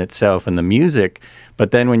instrument itself and the music,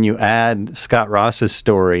 but then when you add Scott Ross's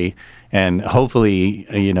story and hopefully,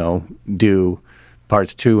 do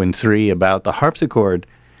parts 2 and 3 about the harpsichord,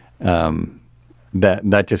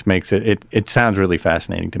 that just makes it sounds really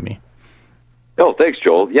fascinating to me. Oh, thanks,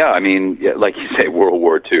 Joel. Yeah, I mean, like you say, World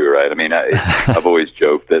War II, right? I mean, I've always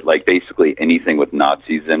joked that, like, basically anything with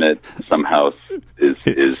Nazis in it somehow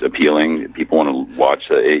is appealing. People want to watch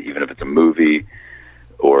it, even if it's a movie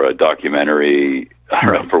or a documentary,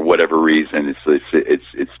 right. For whatever reason.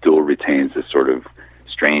 It still retains this sort of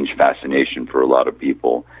strange fascination for a lot of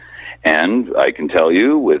people. And I can tell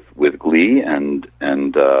you with glee and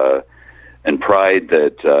pride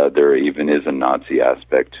that there even is a Nazi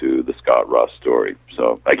aspect to the Scott Ross story.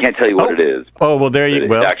 So I can't tell you what it is. Oh, well, there you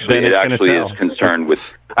go. It actually is concerned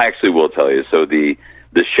with. I actually will tell you. So the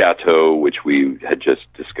chateau, which we had just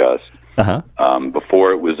discussed,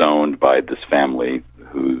 before it was owned by this family,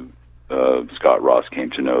 who Scott Ross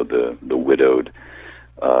came to know, the widowed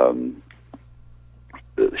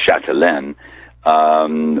Chatelaine,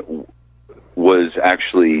 was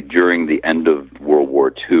actually during the end of World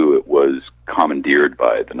War II. It was commandeered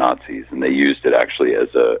by the Nazis, and they used it actually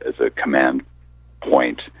as a command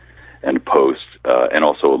point and post, and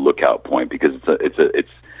also a lookout point, because it's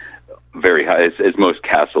very high. As most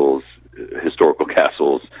castles, historical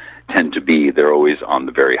castles, tend to be. They're always on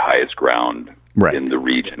the very highest ground in the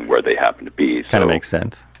region where they happen to be. Kind of makes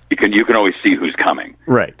sense. You can always see who's coming.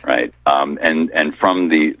 Right. And from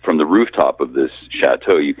the rooftop of this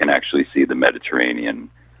chateau, you can actually see the Mediterranean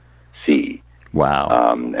Sea.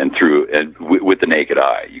 Wow. And with the naked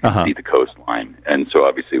eye, you can see the coastline. And so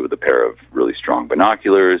obviously with a pair of really strong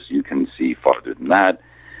binoculars, you can see farther than that.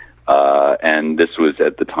 And this was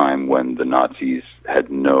at the time when the Nazis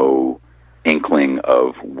had no inkling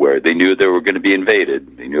of where. They knew they were going to be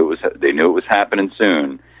invaded. They knew it was happening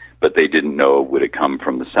soon. But they didn't know, would it come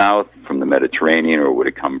from the south, from the Mediterranean, or would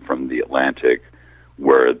it come from the Atlantic,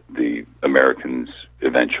 where the Americans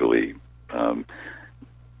eventually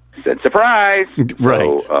said, "Surprise!"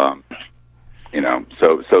 Right. So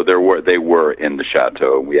they were in the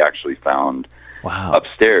chateau. We actually found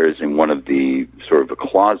upstairs in one of the sort of a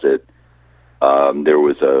closet, there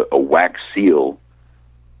was a wax seal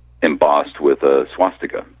embossed with a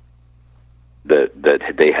swastika. That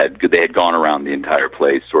they had gone around the entire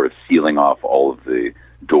place, sort of sealing off all of the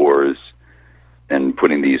doors and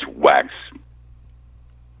putting these wax.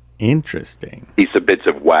 Interesting. Bits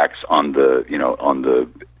of wax on the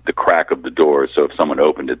crack of the door, so if someone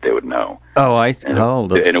opened it, they would know. Oh,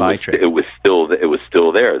 it was still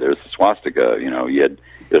there. There's a swastika. It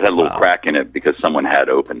had a little crack in it because someone had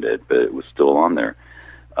opened it, but it was still on there.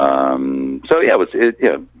 So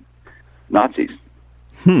yeah, Nazis.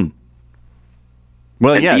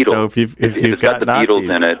 Well, And yeah. Beatles. So if you've it's got the Nazis,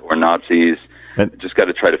 Beatles in it or Nazis, And- just got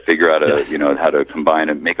to try to figure out how to combine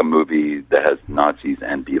and make a movie that has Nazis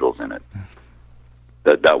and Beatles in it.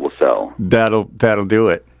 That will sell. that'll do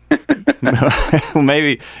it.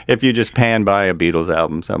 Maybe if you just pan by a Beatles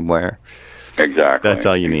album somewhere, Exactly. that's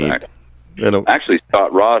all you need. It'll, Actually,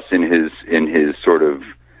 Scott Ross in his sort of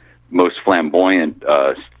most flamboyant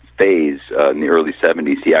phase in the early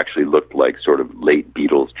 '70s, he actually looked like sort of late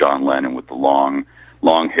Beatles John Lennon with the long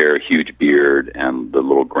hair, huge beard, and the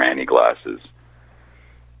little granny glasses.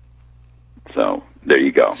 So there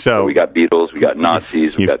you go. So we got Beatles, we got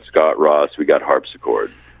Nazis, we got Scott Ross, we got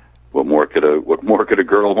harpsichord. What more could a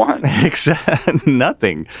girl want?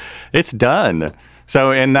 Nothing. It's done.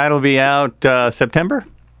 So, and that'll be out September?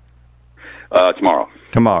 Tomorrow.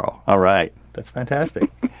 Tomorrow. All right. That's fantastic.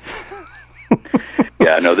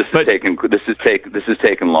 Yeah, no, this has taken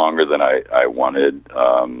longer than I wanted.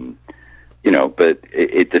 But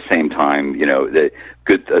at the same time, that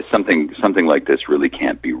something like this really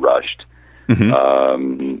can't be rushed.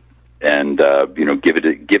 Mm-hmm.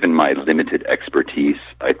 Given my limited expertise,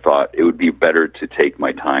 I thought it would be better to take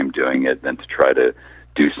my time doing it than to try to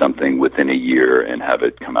do something within a year and have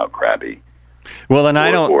it come out crabby. Well, and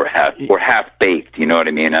I don't, or half baked. You know what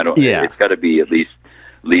I mean? I don't. Yeah. It's got to be at least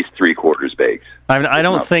 3/4 baked. I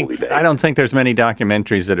don't think there's many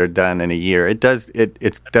documentaries that are done in a year. It does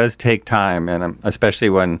take time, and especially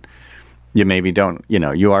when you maybe don't.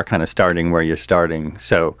 You are kind of starting where you're starting,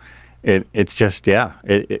 so. It's just, yeah.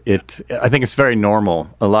 I think it's very normal.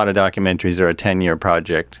 A lot of documentaries are a 10-year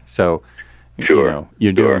project, so sure,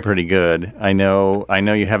 you're doing pretty good. I know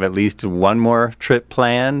you have at least one more trip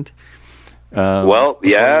planned. Well,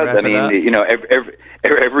 yeah. I mean,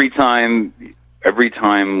 every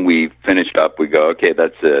time we finish up, we go, okay,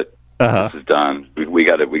 that's it. This is done. We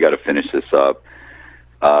got to finish this up.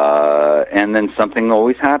 And then something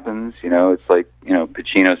always happens, it's like,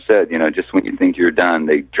 Pacino said, just when you think you're done,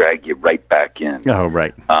 they drag you right back in. Oh,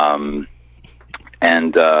 right.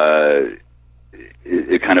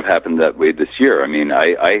 It kind of happened that way this year. I mean,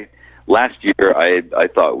 last year I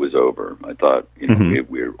thought it was over. I thought,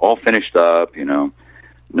 we're all finished up, no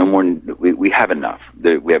more, we have enough.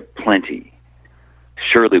 We have plenty.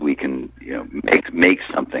 Surely we can, make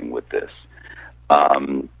something with this.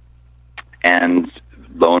 And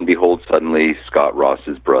lo and behold, suddenly Scott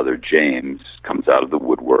Ross's brother James comes out of the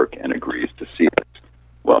woodwork and agrees to see us.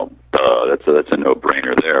 Well, that's a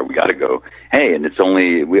no-brainer there. We got to go. Hey, and all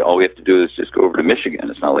we have to do is just go over to Michigan.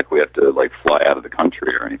 It's not like we have to fly out of the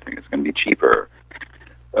country or anything. It's going to be cheaper,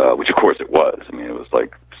 which of course it was. I mean, it was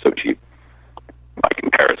so cheap by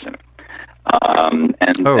comparison.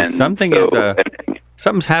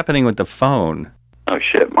 Something's happening with the phone. Oh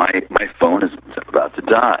shit! My phone is about to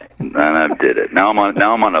die, and I did it. Now I'm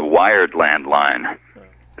on a wired landline.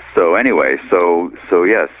 So anyway, so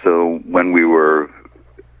when we were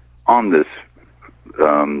on this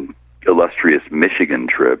illustrious Michigan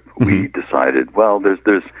trip, we decided, well,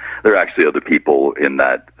 there are actually other people in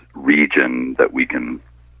that region that we can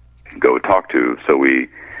go talk to. So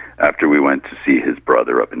after we went to see his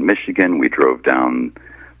brother up in Michigan, we drove down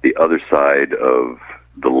the other side of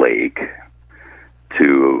the lake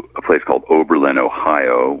to a place called Oberlin,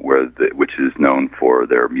 Ohio, which is known for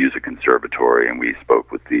their music conservatory, and we spoke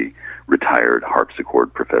with the retired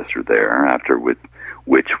harpsichord professor there, after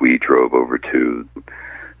which we drove over to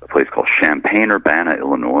a place called Champaign-Urbana,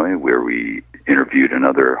 Illinois, where we interviewed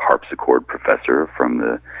another harpsichord professor from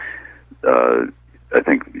the, I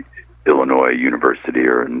think, Illinois University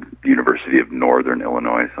or University of Northern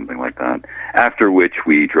Illinois, something like that, after which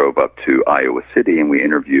we drove up to Iowa City and we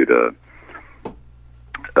interviewed a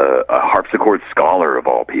harpsichord scholar of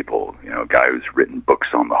all people, a guy who's written books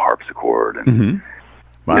on the harpsichord and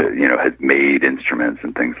has made instruments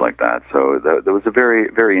and things like that. So that was a very,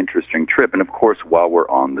 very interesting trip. And of course, while we're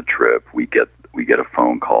on the trip, we get a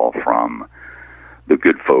phone call from the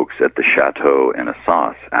good folks at the Chateau en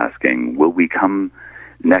Assas asking, will we come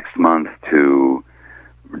next month to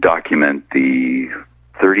document the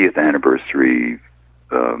 30th anniversary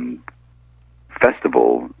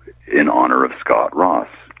festival in honor of Scott Ross,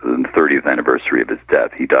 the 30th anniversary of his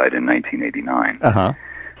death. He died in 1989.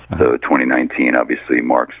 So 2019 obviously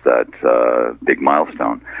marks that big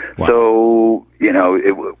milestone. Wow. So,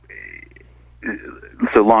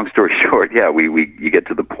 so long story short, you get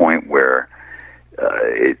to the point where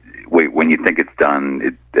when you think it's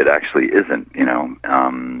done, it actually isn't,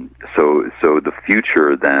 So the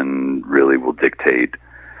future then really will dictate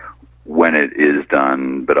when it is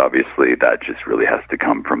done, but obviously that just really has to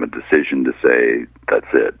come from a decision to say, that's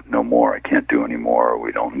it, no more, I can't do any more,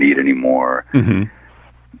 we don't need any more. Mm-hmm.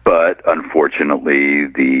 But unfortunately,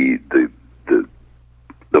 the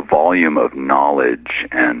volume of knowledge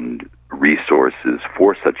and resources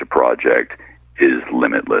for such a project is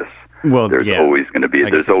limitless. Well, there's always going to be,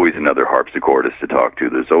 there's always another harpsichordist to talk to.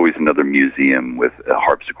 There's always another museum with a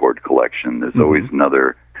harpsichord collection. There's always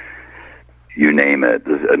another, you name it,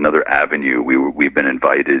 there's another avenue. We've been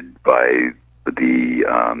invited by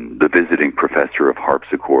the visiting professor of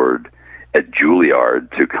harpsichord at Juilliard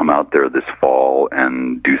to come out there this fall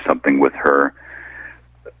and do something with her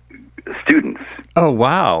students. Oh,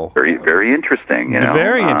 wow. Very, very interesting.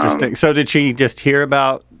 Very interesting. So did she just hear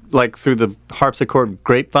about, like, through the harpsichord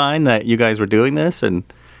grapevine that you guys were doing this? And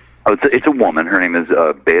it's a woman. Her name is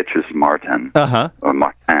Beatrice Martin, or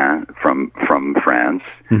Martin from France.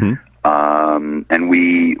 Mm-hmm. And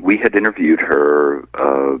we had interviewed her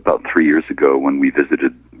about 3 years ago when we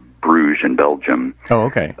visited Bruges in Belgium. Oh,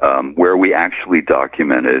 okay. Where we actually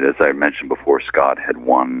documented, as I mentioned before, Scott had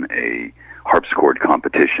won a harpsichord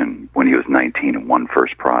competition when he was 19 and won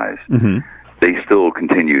first prize. Mm-hmm. They still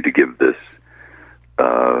continue to give this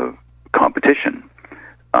competition.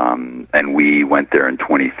 And we went there in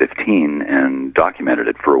 2015 and documented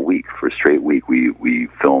it for a straight week. We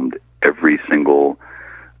filmed every single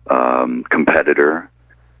competitor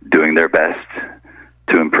doing their best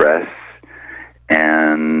to impress,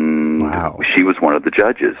 and she was one of the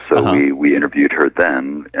judges. So we interviewed her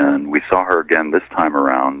then, and we saw her again this time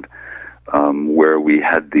around, where we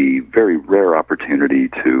had the very rare opportunity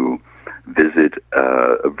to visit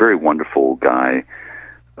a very wonderful guy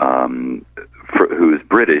who is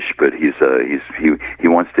British, but he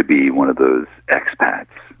wants to be one of those expats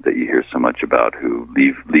that you hear so much about, who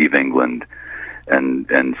leave England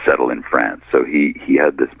and settle in France. So he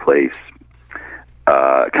had this place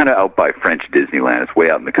kind of out by French Disneyland. It's way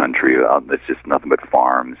out in the country. It's just nothing but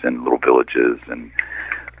farms and little villages and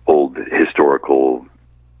old historical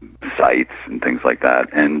sites and things like that.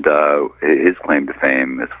 And his claim to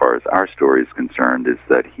fame, as far as our story is concerned, is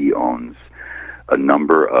that he owns a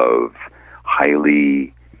number of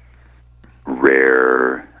highly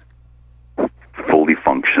rare, fully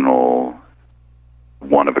functional,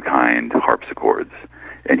 one-of-a-kind harpsichords.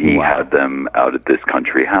 And he had them out at this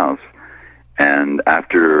country house. And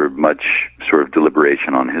after much sort of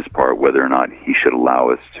deliberation on his part whether or not he should allow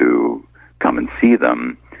us to come and see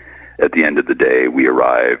them, at the end of the day, we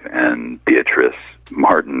arrive, and Beatrice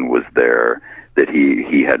Martin was there,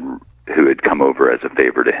 who had come over as a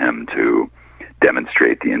favor to him to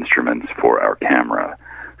demonstrate the instruments for our camera.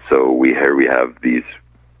 So here we have these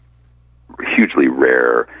hugely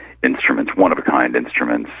rare instruments, one-of-a-kind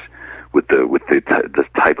instruments, with this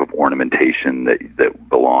type of ornamentation that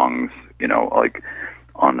belongs, like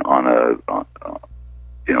on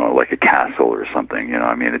like a castle or something.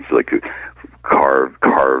 I mean, it's like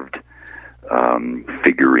carved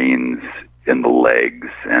figurines in the legs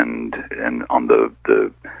and on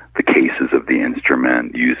the cases of the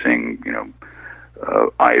instrument, using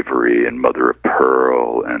ivory and mother of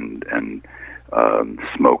pearl and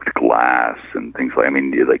smoked glass and things like. I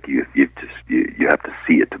mean, you have to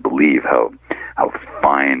see it to believe how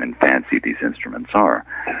fine and fancy these instruments are.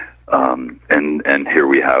 And here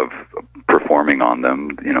we have, performing on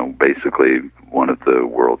them, basically one of the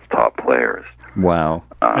world's top players. Wow.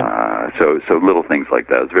 So little things like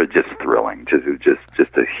that. It was just thrilling.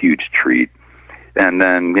 Just a huge treat. And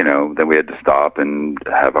then, then we had to stop and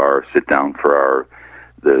have our sit down for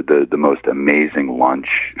the most amazing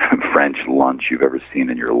lunch, French lunch you've ever seen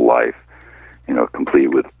in your life. Complete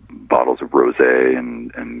with bottles of rosé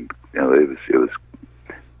and it was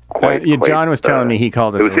quite. John was telling me he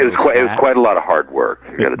called it. It was quite a lot of hard work.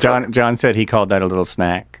 John said he called that a little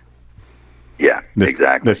snack. Yeah,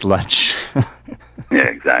 exactly. This lunch. Yeah,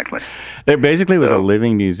 exactly. It basically was a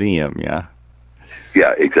living museum. Yeah.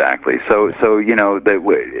 Yeah, exactly. So this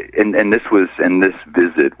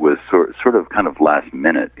visit was sort of kind of last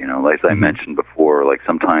minute. Like I mentioned before, like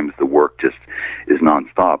sometimes the work just is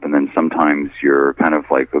nonstop, and then sometimes you're kind of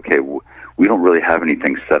like, okay, we don't really have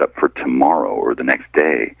anything set up for tomorrow or the next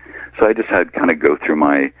day. So I just had kind of go through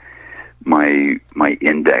my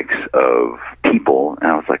index of people,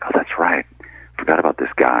 and I was like, oh, that's right, forgot about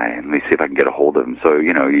this guy, and let me see if I can get a hold of him. So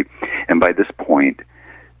and by this point,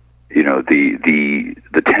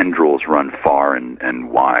 the tendrils run far and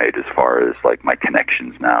wide as far as like my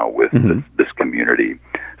connections now with this community.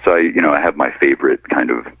 So I have my favorite kind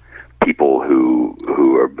of people who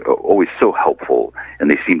are always so helpful, and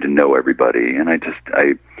they seem to know everybody. And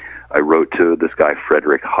I wrote to this guy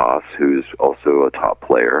Frederick Haas, who's also a top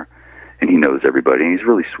player, and he knows everybody. And he's a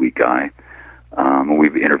really sweet guy.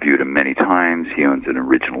 We've interviewed him many times. He owns an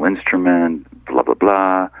original instrument, blah, blah,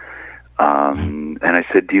 blah. And I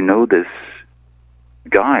said, do you know this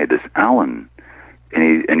guy, this Alan?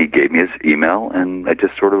 And he gave me his email, and I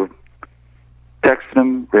just sort of texted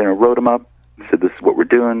him, wrote him up, said, this is what we're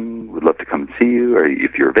doing, would love to come and see you, or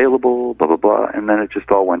if you're available, blah, blah, blah. And then it just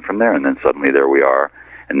all went from there. And then suddenly there we are.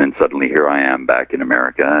 And then suddenly here I am back in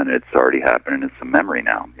America, and it's already happened, and it's a memory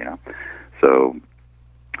now, So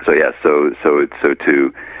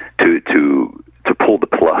to pull the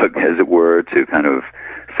plug, as it were, to kind of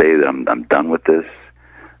say that I'm done with this,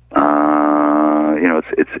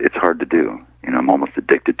 it's hard to do. I'm almost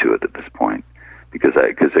addicted to it at this point because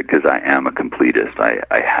I am a completist.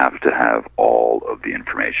 I have to have all of the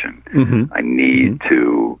information. Mm-hmm. I need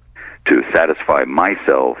to satisfy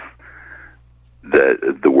myself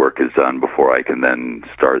that the work is done before I can then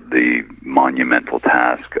start the monumental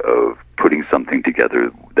task of putting something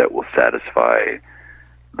together that will satisfy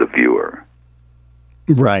the viewer.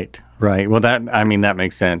 Right. Well, that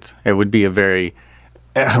makes sense. It would be a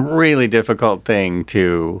really difficult thing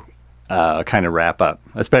to kind of wrap up,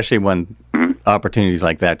 especially when opportunities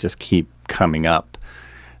like that just keep coming up.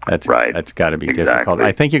 That's right. That's got to be difficult.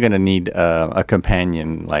 I think you're going to need a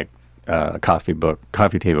companion, like a coffee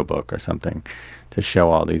table book or something, to show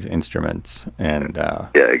all these instruments. And yeah,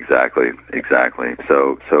 exactly.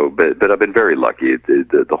 So, but I've been very lucky.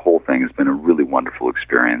 The whole thing has been a really wonderful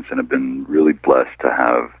experience, and I've been really blessed to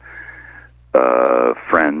have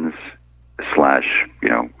friends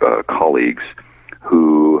 / colleagues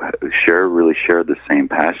who really share the same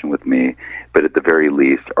passion with me, but at the very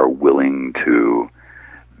least are willing to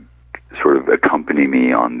sort of accompany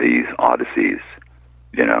me on these odysseys,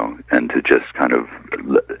 and to just kind of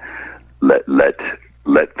let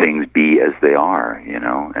things be as they are,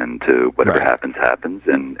 and to whatever happens,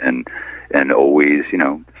 and always,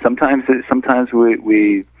 sometimes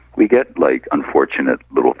we get like unfortunate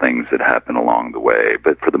little things that happen along the way,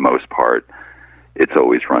 but for the most part, it's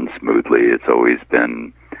always run smoothly. It's always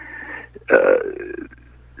been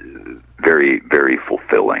very, very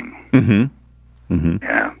fulfilling. Mm-hmm. Mm-hmm.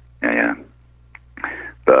 Yeah.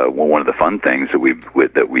 One of the fun things that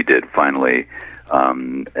we did finally,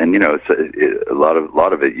 and it's a lot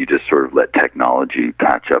of it. You just sort of let technology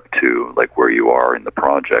catch up to like where you are in the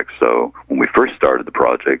project. So when we first started the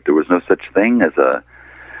project, there was no such thing as a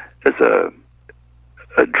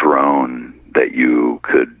drone that you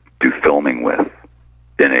could do filming with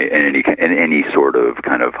in any sort of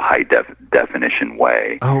kind of high definition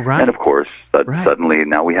way. Oh, right. And of course, suddenly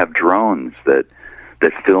now we have drones that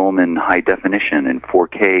film in high definition in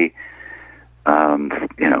 4K,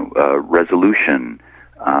 resolution.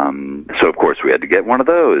 So of course we had to get one of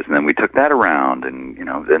those, and then we took that around, and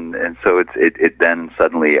and so it then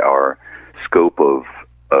suddenly our scope of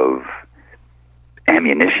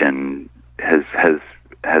ammunition has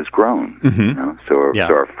grown. Mm-hmm. So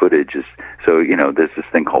our footage is there's this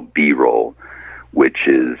thing called B-roll, which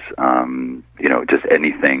is just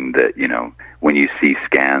anything that when you see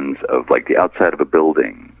scans of like the outside of a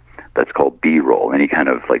building, that's called B-roll. Any kind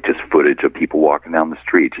of like just footage of people walking down the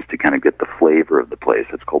street, just to kind of get the flavor of the place.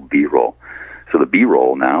 That's called B-roll. So the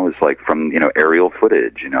B-roll now is like from aerial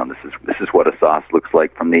footage. This is what a sauce looks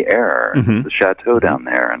like from the air, mm-hmm. the chateau down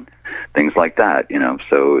there, and things like that.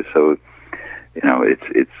 So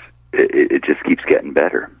it just keeps getting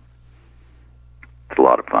better. It's a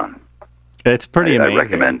lot of fun. It's pretty amazing. I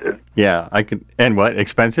recommend it. Yeah, I could. And what,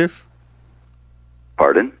 expensive?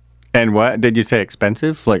 Pardon? And what did you say?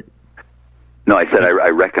 Expensive? Like? No, I said I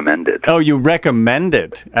recommend it. Oh, you recommend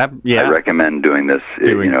it? Yeah. I recommend doing this.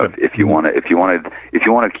 If you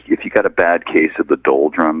got a bad case of the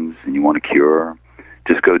doldrums and you want to cure,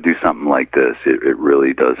 just go do something like this. It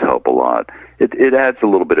really does help a lot. It adds a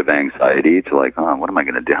little bit of anxiety to like, what am I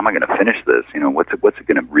going to do? How am I going to finish this? What's it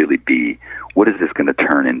going to really be? What is this going to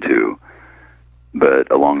turn into?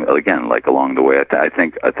 But along the way, I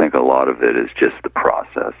think a lot of it is just the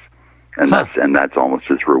process, and that's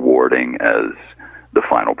almost as rewarding as the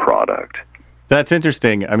final product. That's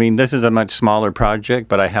interesting. I mean, this is a much smaller project,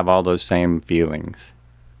 but I have all those same feelings.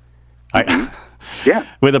 Yeah.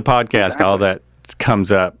 With a podcast, all that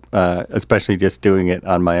comes up, especially just doing it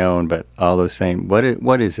on my own. But all those same. What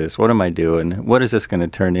is this? What am I doing? What is this going to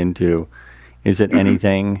turn into? Is it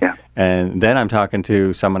anything? Yeah. And then I'm talking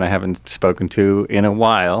to someone I haven't spoken to in a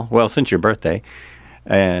while. Well, since your birthday.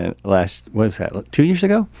 And what was that, 2 years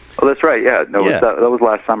ago? Oh, that's right. Yeah. No, that was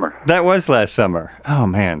last summer. That was last summer. Oh,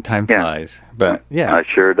 man, time flies. But, yeah. It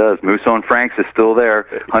sure does. Musso and Frank's is still there.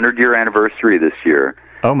 100-year anniversary this year.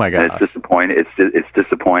 Oh, my God. And it's disappointing. It's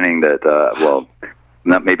disappointing that,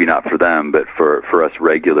 maybe not for them, but for us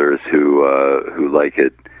regulars who like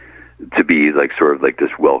it to be like sort of like this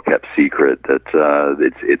well-kept secret, that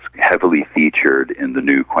it's heavily featured in the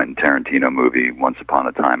new Quentin Tarantino movie Once Upon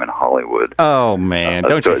a Time in Hollywood. Oh man,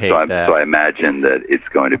 don't you hate that? So I imagine that it's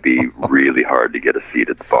going to be really hard to get a seat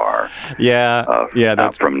at the bar. Yeah,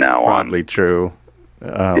 that's from now probably on. True.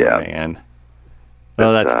 Oh Yeah. Man.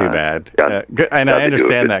 Oh, that's too bad. And I got to do a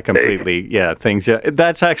understand good that completely. Yeah,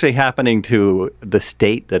 that's actually happening to the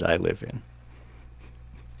state that I live in.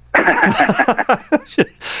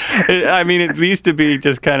 I mean, it used to be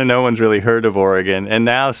just kind of no one's really heard of Oregon, and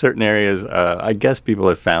now certain areas, I guess people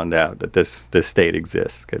have found out that this state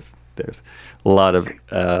exists, because there's a lot of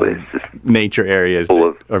nature areas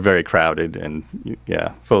that are very crowded and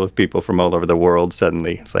full of people from all over the world.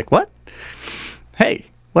 Suddenly, it's like, what? Hey.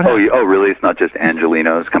 What happened? Oh, really? It's not just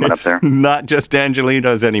Angelinos coming up there? Not just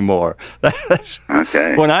Angelinos anymore.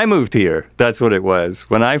 Okay. When I moved here, that's what it was.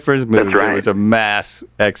 When I first moved, There was a mass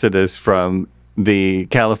exodus from the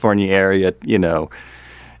California area. You know,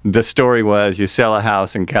 the story was you sell a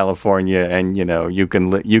house in California, and you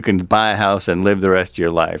can buy a house and live the rest of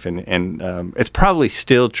your life. And it's probably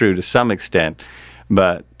still true to some extent,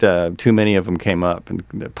 but too many of them came up.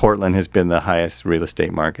 And Portland has been the highest real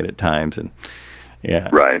estate market at times, and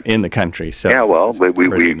right in the country. So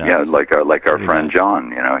we like our friend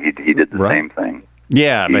John. He did the same thing.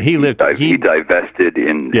 Yeah, but he divested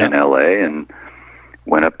in L.A. and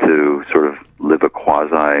went up to sort of live a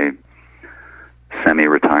quasi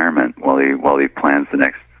semi-retirement while he plans the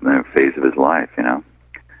next phase of his life.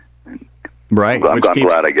 Right. I'm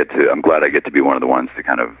glad I get to be one of the ones to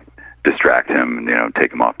kind of distract him and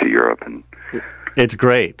take him off to Europe and. It's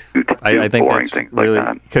great. I think that's really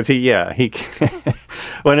because he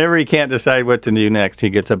whenever he can't decide what to do next, he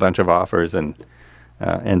gets a bunch of offers and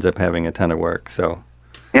ends up having a ton of work. So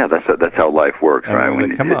yeah, that's how life works,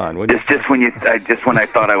 right? Come on, just when I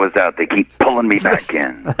thought I was out, they keep pulling me back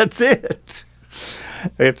in. That's it.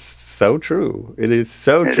 It's so true. It is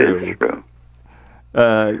so true. It is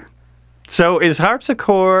true. So is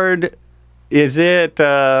harpsichord? Is it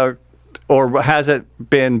or has it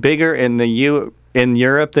been bigger in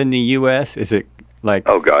Europe than the U.S.? Is it like?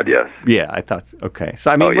 Oh God, yes. Yeah, I thought. Okay,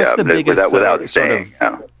 so I mean, what's the biggest? Without saying,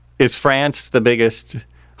 is France the biggest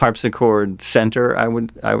harpsichord center? I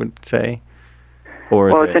would say.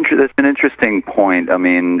 Or that's an interesting point. I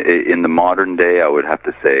mean, in the modern day, I would have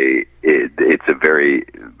to say it's a very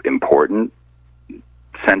important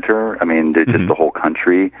center. I mean, just the whole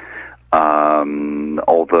country. Although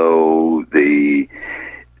the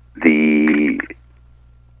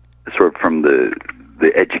sort of from the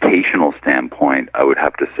educational standpoint, I would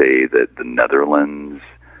have to say that the Netherlands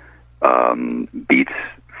beats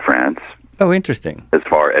France. Oh, interesting. As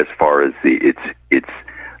far as its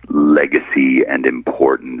legacy and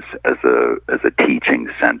importance as a teaching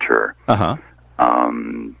center. Uh-huh.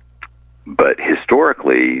 But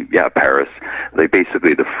historically, Paris.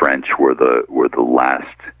 Basically the French were the last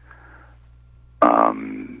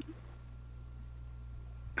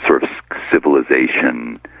sort of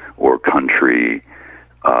civilization or country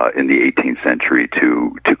in the 18th century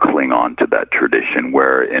to cling on to that tradition,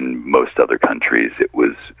 where in most other countries it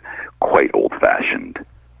was quite old-fashioned.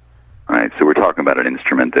 Right, so we're talking about an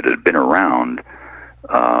instrument that had been around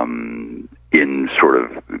in sort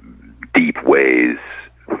of deep ways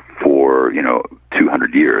for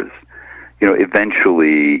 200 years.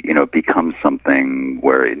 Eventually, it becomes something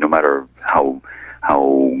where no matter how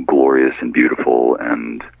glorious and beautiful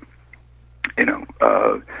and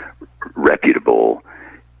reputable,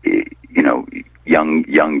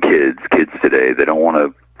 young kids today, they don't want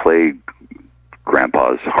to play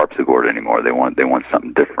grandpa's harpsichord anymore. They want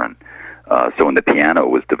something different. So when the piano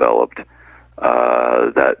was developed,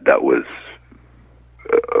 that was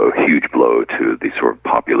a huge blow to the sort of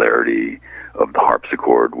popularity of the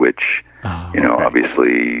harpsichord, which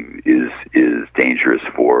obviously is dangerous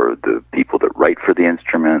for the people that write for the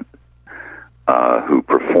instrument, who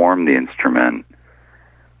perform the instrument,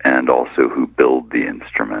 and also who build the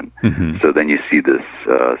instrument. Mm-hmm. So then you see this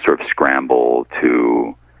sort of scramble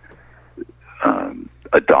to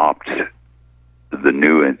adopt the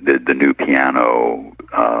new piano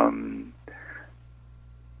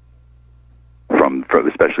from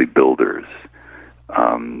especially builders.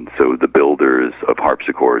 So the builders of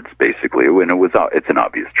harpsichords, basically, it's an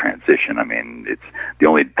obvious transition. I mean, it's the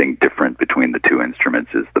only thing different between the two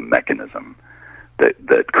instruments is the mechanism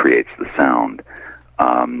that creates the sound.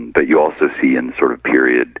 But you also see in sort of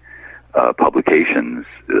period publications,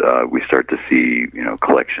 we start to see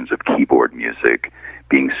collections of keyboard music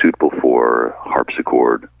being suitable for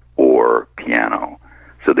harpsichord or piano.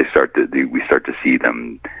 So we start to see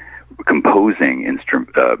them composing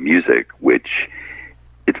music, which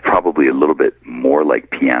it's probably a little bit more like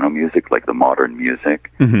piano music, like the modern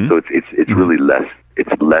music. Mm-hmm. So it's really less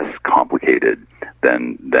complicated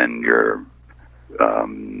than your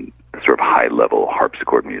sort of high level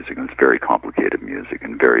harpsichord music. And it's very complicated music,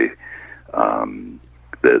 and very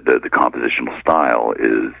the compositional style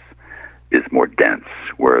is more dense,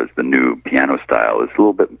 whereas the new piano style is a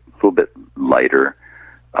little bit lighter,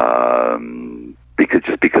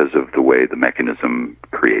 because of the way the mechanism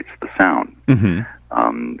creates the sound. Mm-hmm.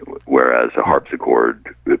 Whereas a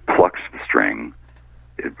harpsichord, it plucks the string,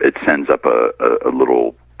 it sends up a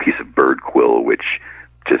little piece of bird quill, which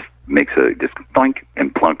just makes just plunk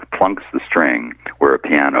and plunks the string. Where a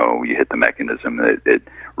piano, you hit the mechanism, it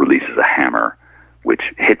releases a hammer, which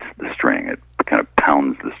hits the string. It kind of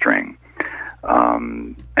pounds the string.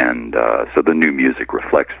 So the new music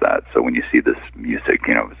reflects that. So when you see this music,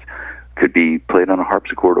 could be played on a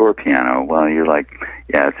harpsichord or a piano. Well, you're like,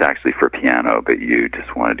 yeah, it's actually for piano, but you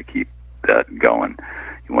just wanted to keep that going.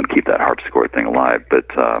 You want to keep that harpsichord thing alive. But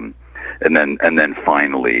and then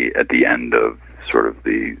finally, at the end of sort of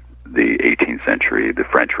the 18th century, the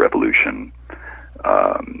French Revolution,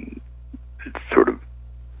 it sort of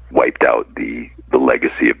wiped out the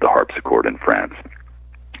legacy of the harpsichord in France,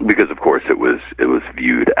 because of course it was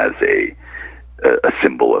viewed as a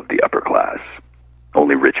symbol of the upper class.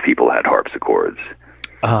 Only rich people had harpsichords.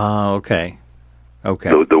 Oh, okay.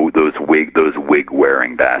 Those wig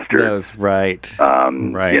wearing bastards. That's right.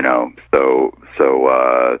 Right. So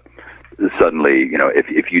suddenly,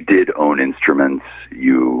 if you did own instruments,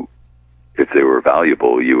 if they were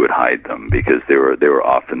valuable, you would hide them, because they were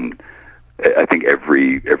often, I think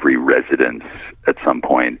every residence at some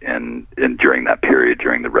point in during that period,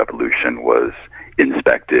 during the Revolution, was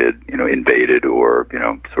inspected, invaded, or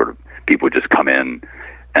sort of people would just come in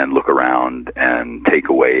and look around and take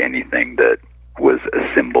away anything that was a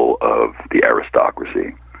symbol of the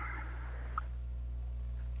aristocracy.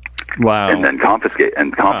 Wow. And then confiscate.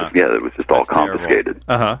 Yeah, it was just all confiscated.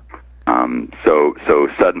 Uh-huh. So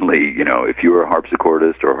suddenly, if you were a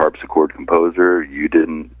harpsichordist or a harpsichord composer, you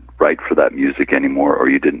didn't write for that music anymore, or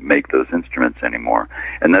you didn't make those instruments anymore.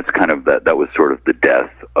 And that's kind of that was sort of the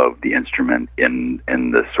death of the instrument in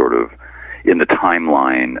the sort of in the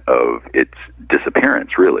timeline of its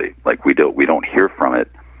disappearance, really. Like we don't hear from it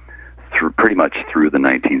pretty much through the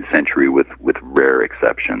 19th century, with rare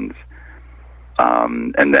exceptions.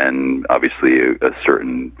 And then obviously a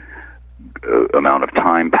certain amount of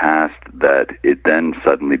time passed, that it then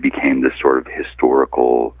suddenly became this sort of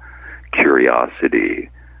historical curiosity.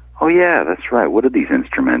 Oh yeah, that's right. What are these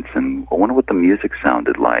instruments? And I wonder what the music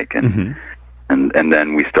sounded like. And mm-hmm. and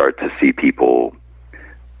then we start to see people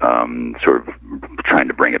sort of trying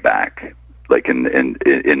to bring it back, like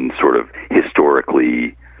in sort of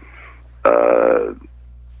historically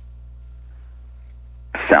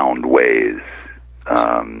sound ways.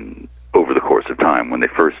 Over the course of time, when they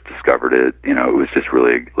first discovered it, it was just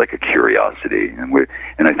really like a curiosity,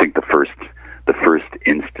 and I think the first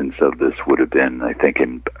instance of this would have been, I think,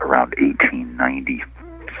 in around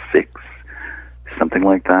 1896, something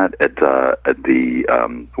like that, at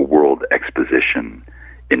the World Exposition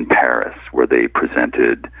in Paris, where they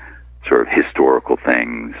presented sort of historical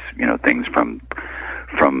things, things from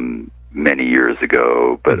many years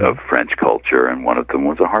ago, but mm-hmm. of French culture, and one of them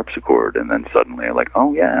was a harpsichord. And then suddenly, like,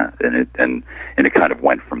 oh yeah, and it kind of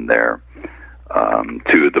went from there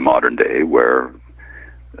to the modern day, where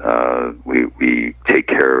we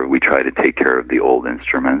try to take care of the old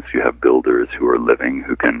instruments. You have builders who are living,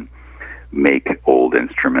 who can make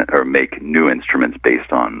make new instruments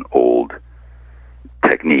based on old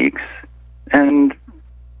techniques, and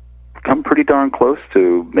come pretty darn close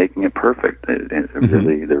to making it perfect.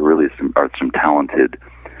 Mm-hmm. There really are some talented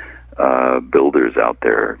builders out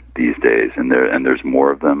there these days, and there's more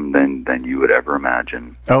of them than you would ever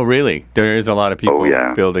imagine. Oh, really? There is a lot of people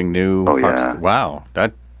building new harpsichords. Yeah. Wow,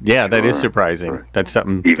 that is surprising. Sure. That's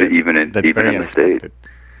something even in the States.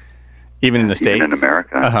 Even in the States? Even in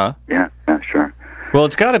America. Uh-huh. Yeah, sure. Well,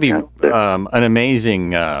 it's got to be an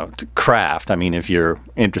amazing craft. I mean, if you're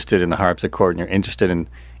interested in the harpsichord and you're interested in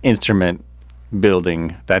instrument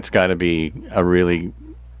building, that's got to be a really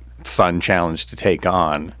fun challenge to take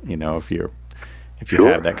on, if you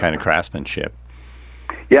sure. have that kind of craftsmanship.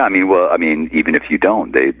 Yeah, I mean, even if you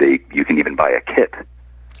don't, you can even buy a kit.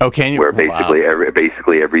 Oh, can you? Where basically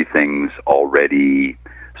basically everything's already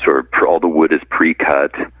sort of all the wood is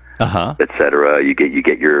pre-cut, etc. You get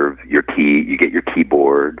your key, you get your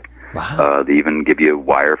keyboard. Wow. They even give you a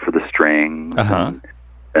wire for the strings.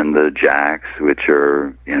 the jacks, which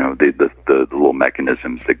are, you know, the little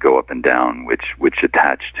mechanisms that go up and down, which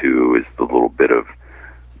attach to is the little bit of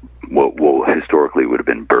what historically would have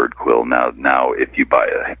been bird quill. Now if you buy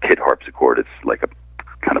a kit harpsichord, it's like a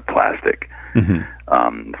kind of plastic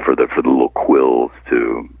for the little quills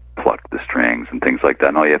to pluck the strings and things like that.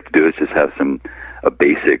 And all you have to do is just have a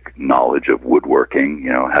basic knowledge of woodworking,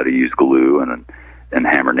 you know, how to use glue and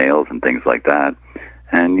hammer nails and things like that,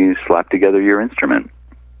 and you slap together your instrument.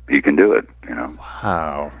 You can do it, you know.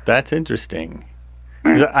 Wow, that's interesting.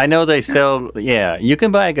 I know they sell, you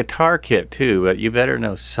can buy a guitar kit too, but you better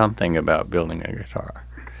know something about building a guitar.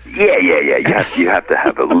 Yeah. You have to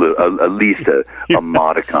have at least a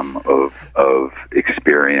modicum of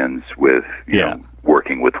experience with you know,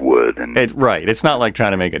 working with wood and right. It's not like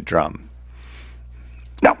trying to make a drum.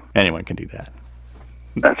 No, anyone can do that.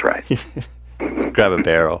 That's right. Grab a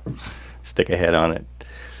barrel, stick a head on it.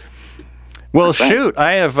 Well, shoot,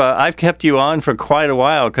 I've kept you on for quite a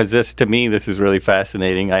while because this is really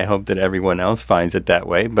fascinating. I hope that everyone else finds it that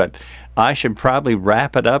way, but I should probably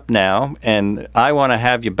wrap it up now, and I want to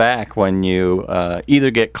have you back when you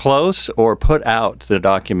either get close or put out the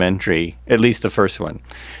documentary, at least the first one.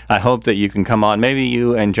 I hope that you can come on. Maybe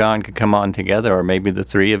you and John could come on together, or maybe the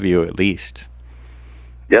three of you at least.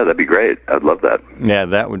 Yeah, that'd be great. I'd love that. Yeah,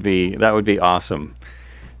 that would be awesome.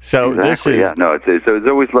 So exactly, this is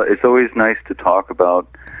it's always nice to talk about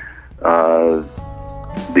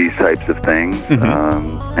these types of things.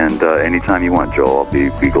 And anytime you want, Joel, I'll be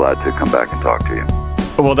glad to come back and talk to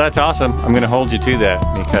you. Well, that's awesome. I'm going to hold you to that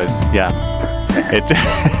because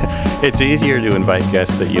it's easier to invite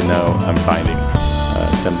guests that you know. I'm finding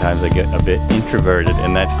sometimes I get a bit introverted,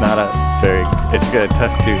 and that's not it's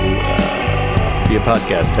tough to be a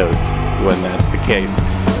podcast host when that's the case.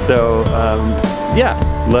 So,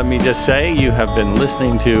 let me just say you have been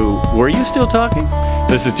listening to Were You Still Talking?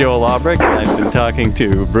 This is Joel Aubrick, and I've been talking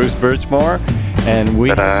to Bruce Birchmore, and we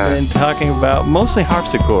have been talking about mostly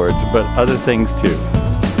harpsichords, but other things too.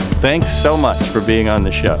 Thanks so much for being on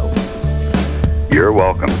the show. You're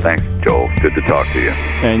welcome. Thanks, Joel. Good to talk to you.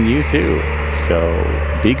 And you too.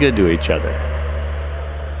 So be good to each other.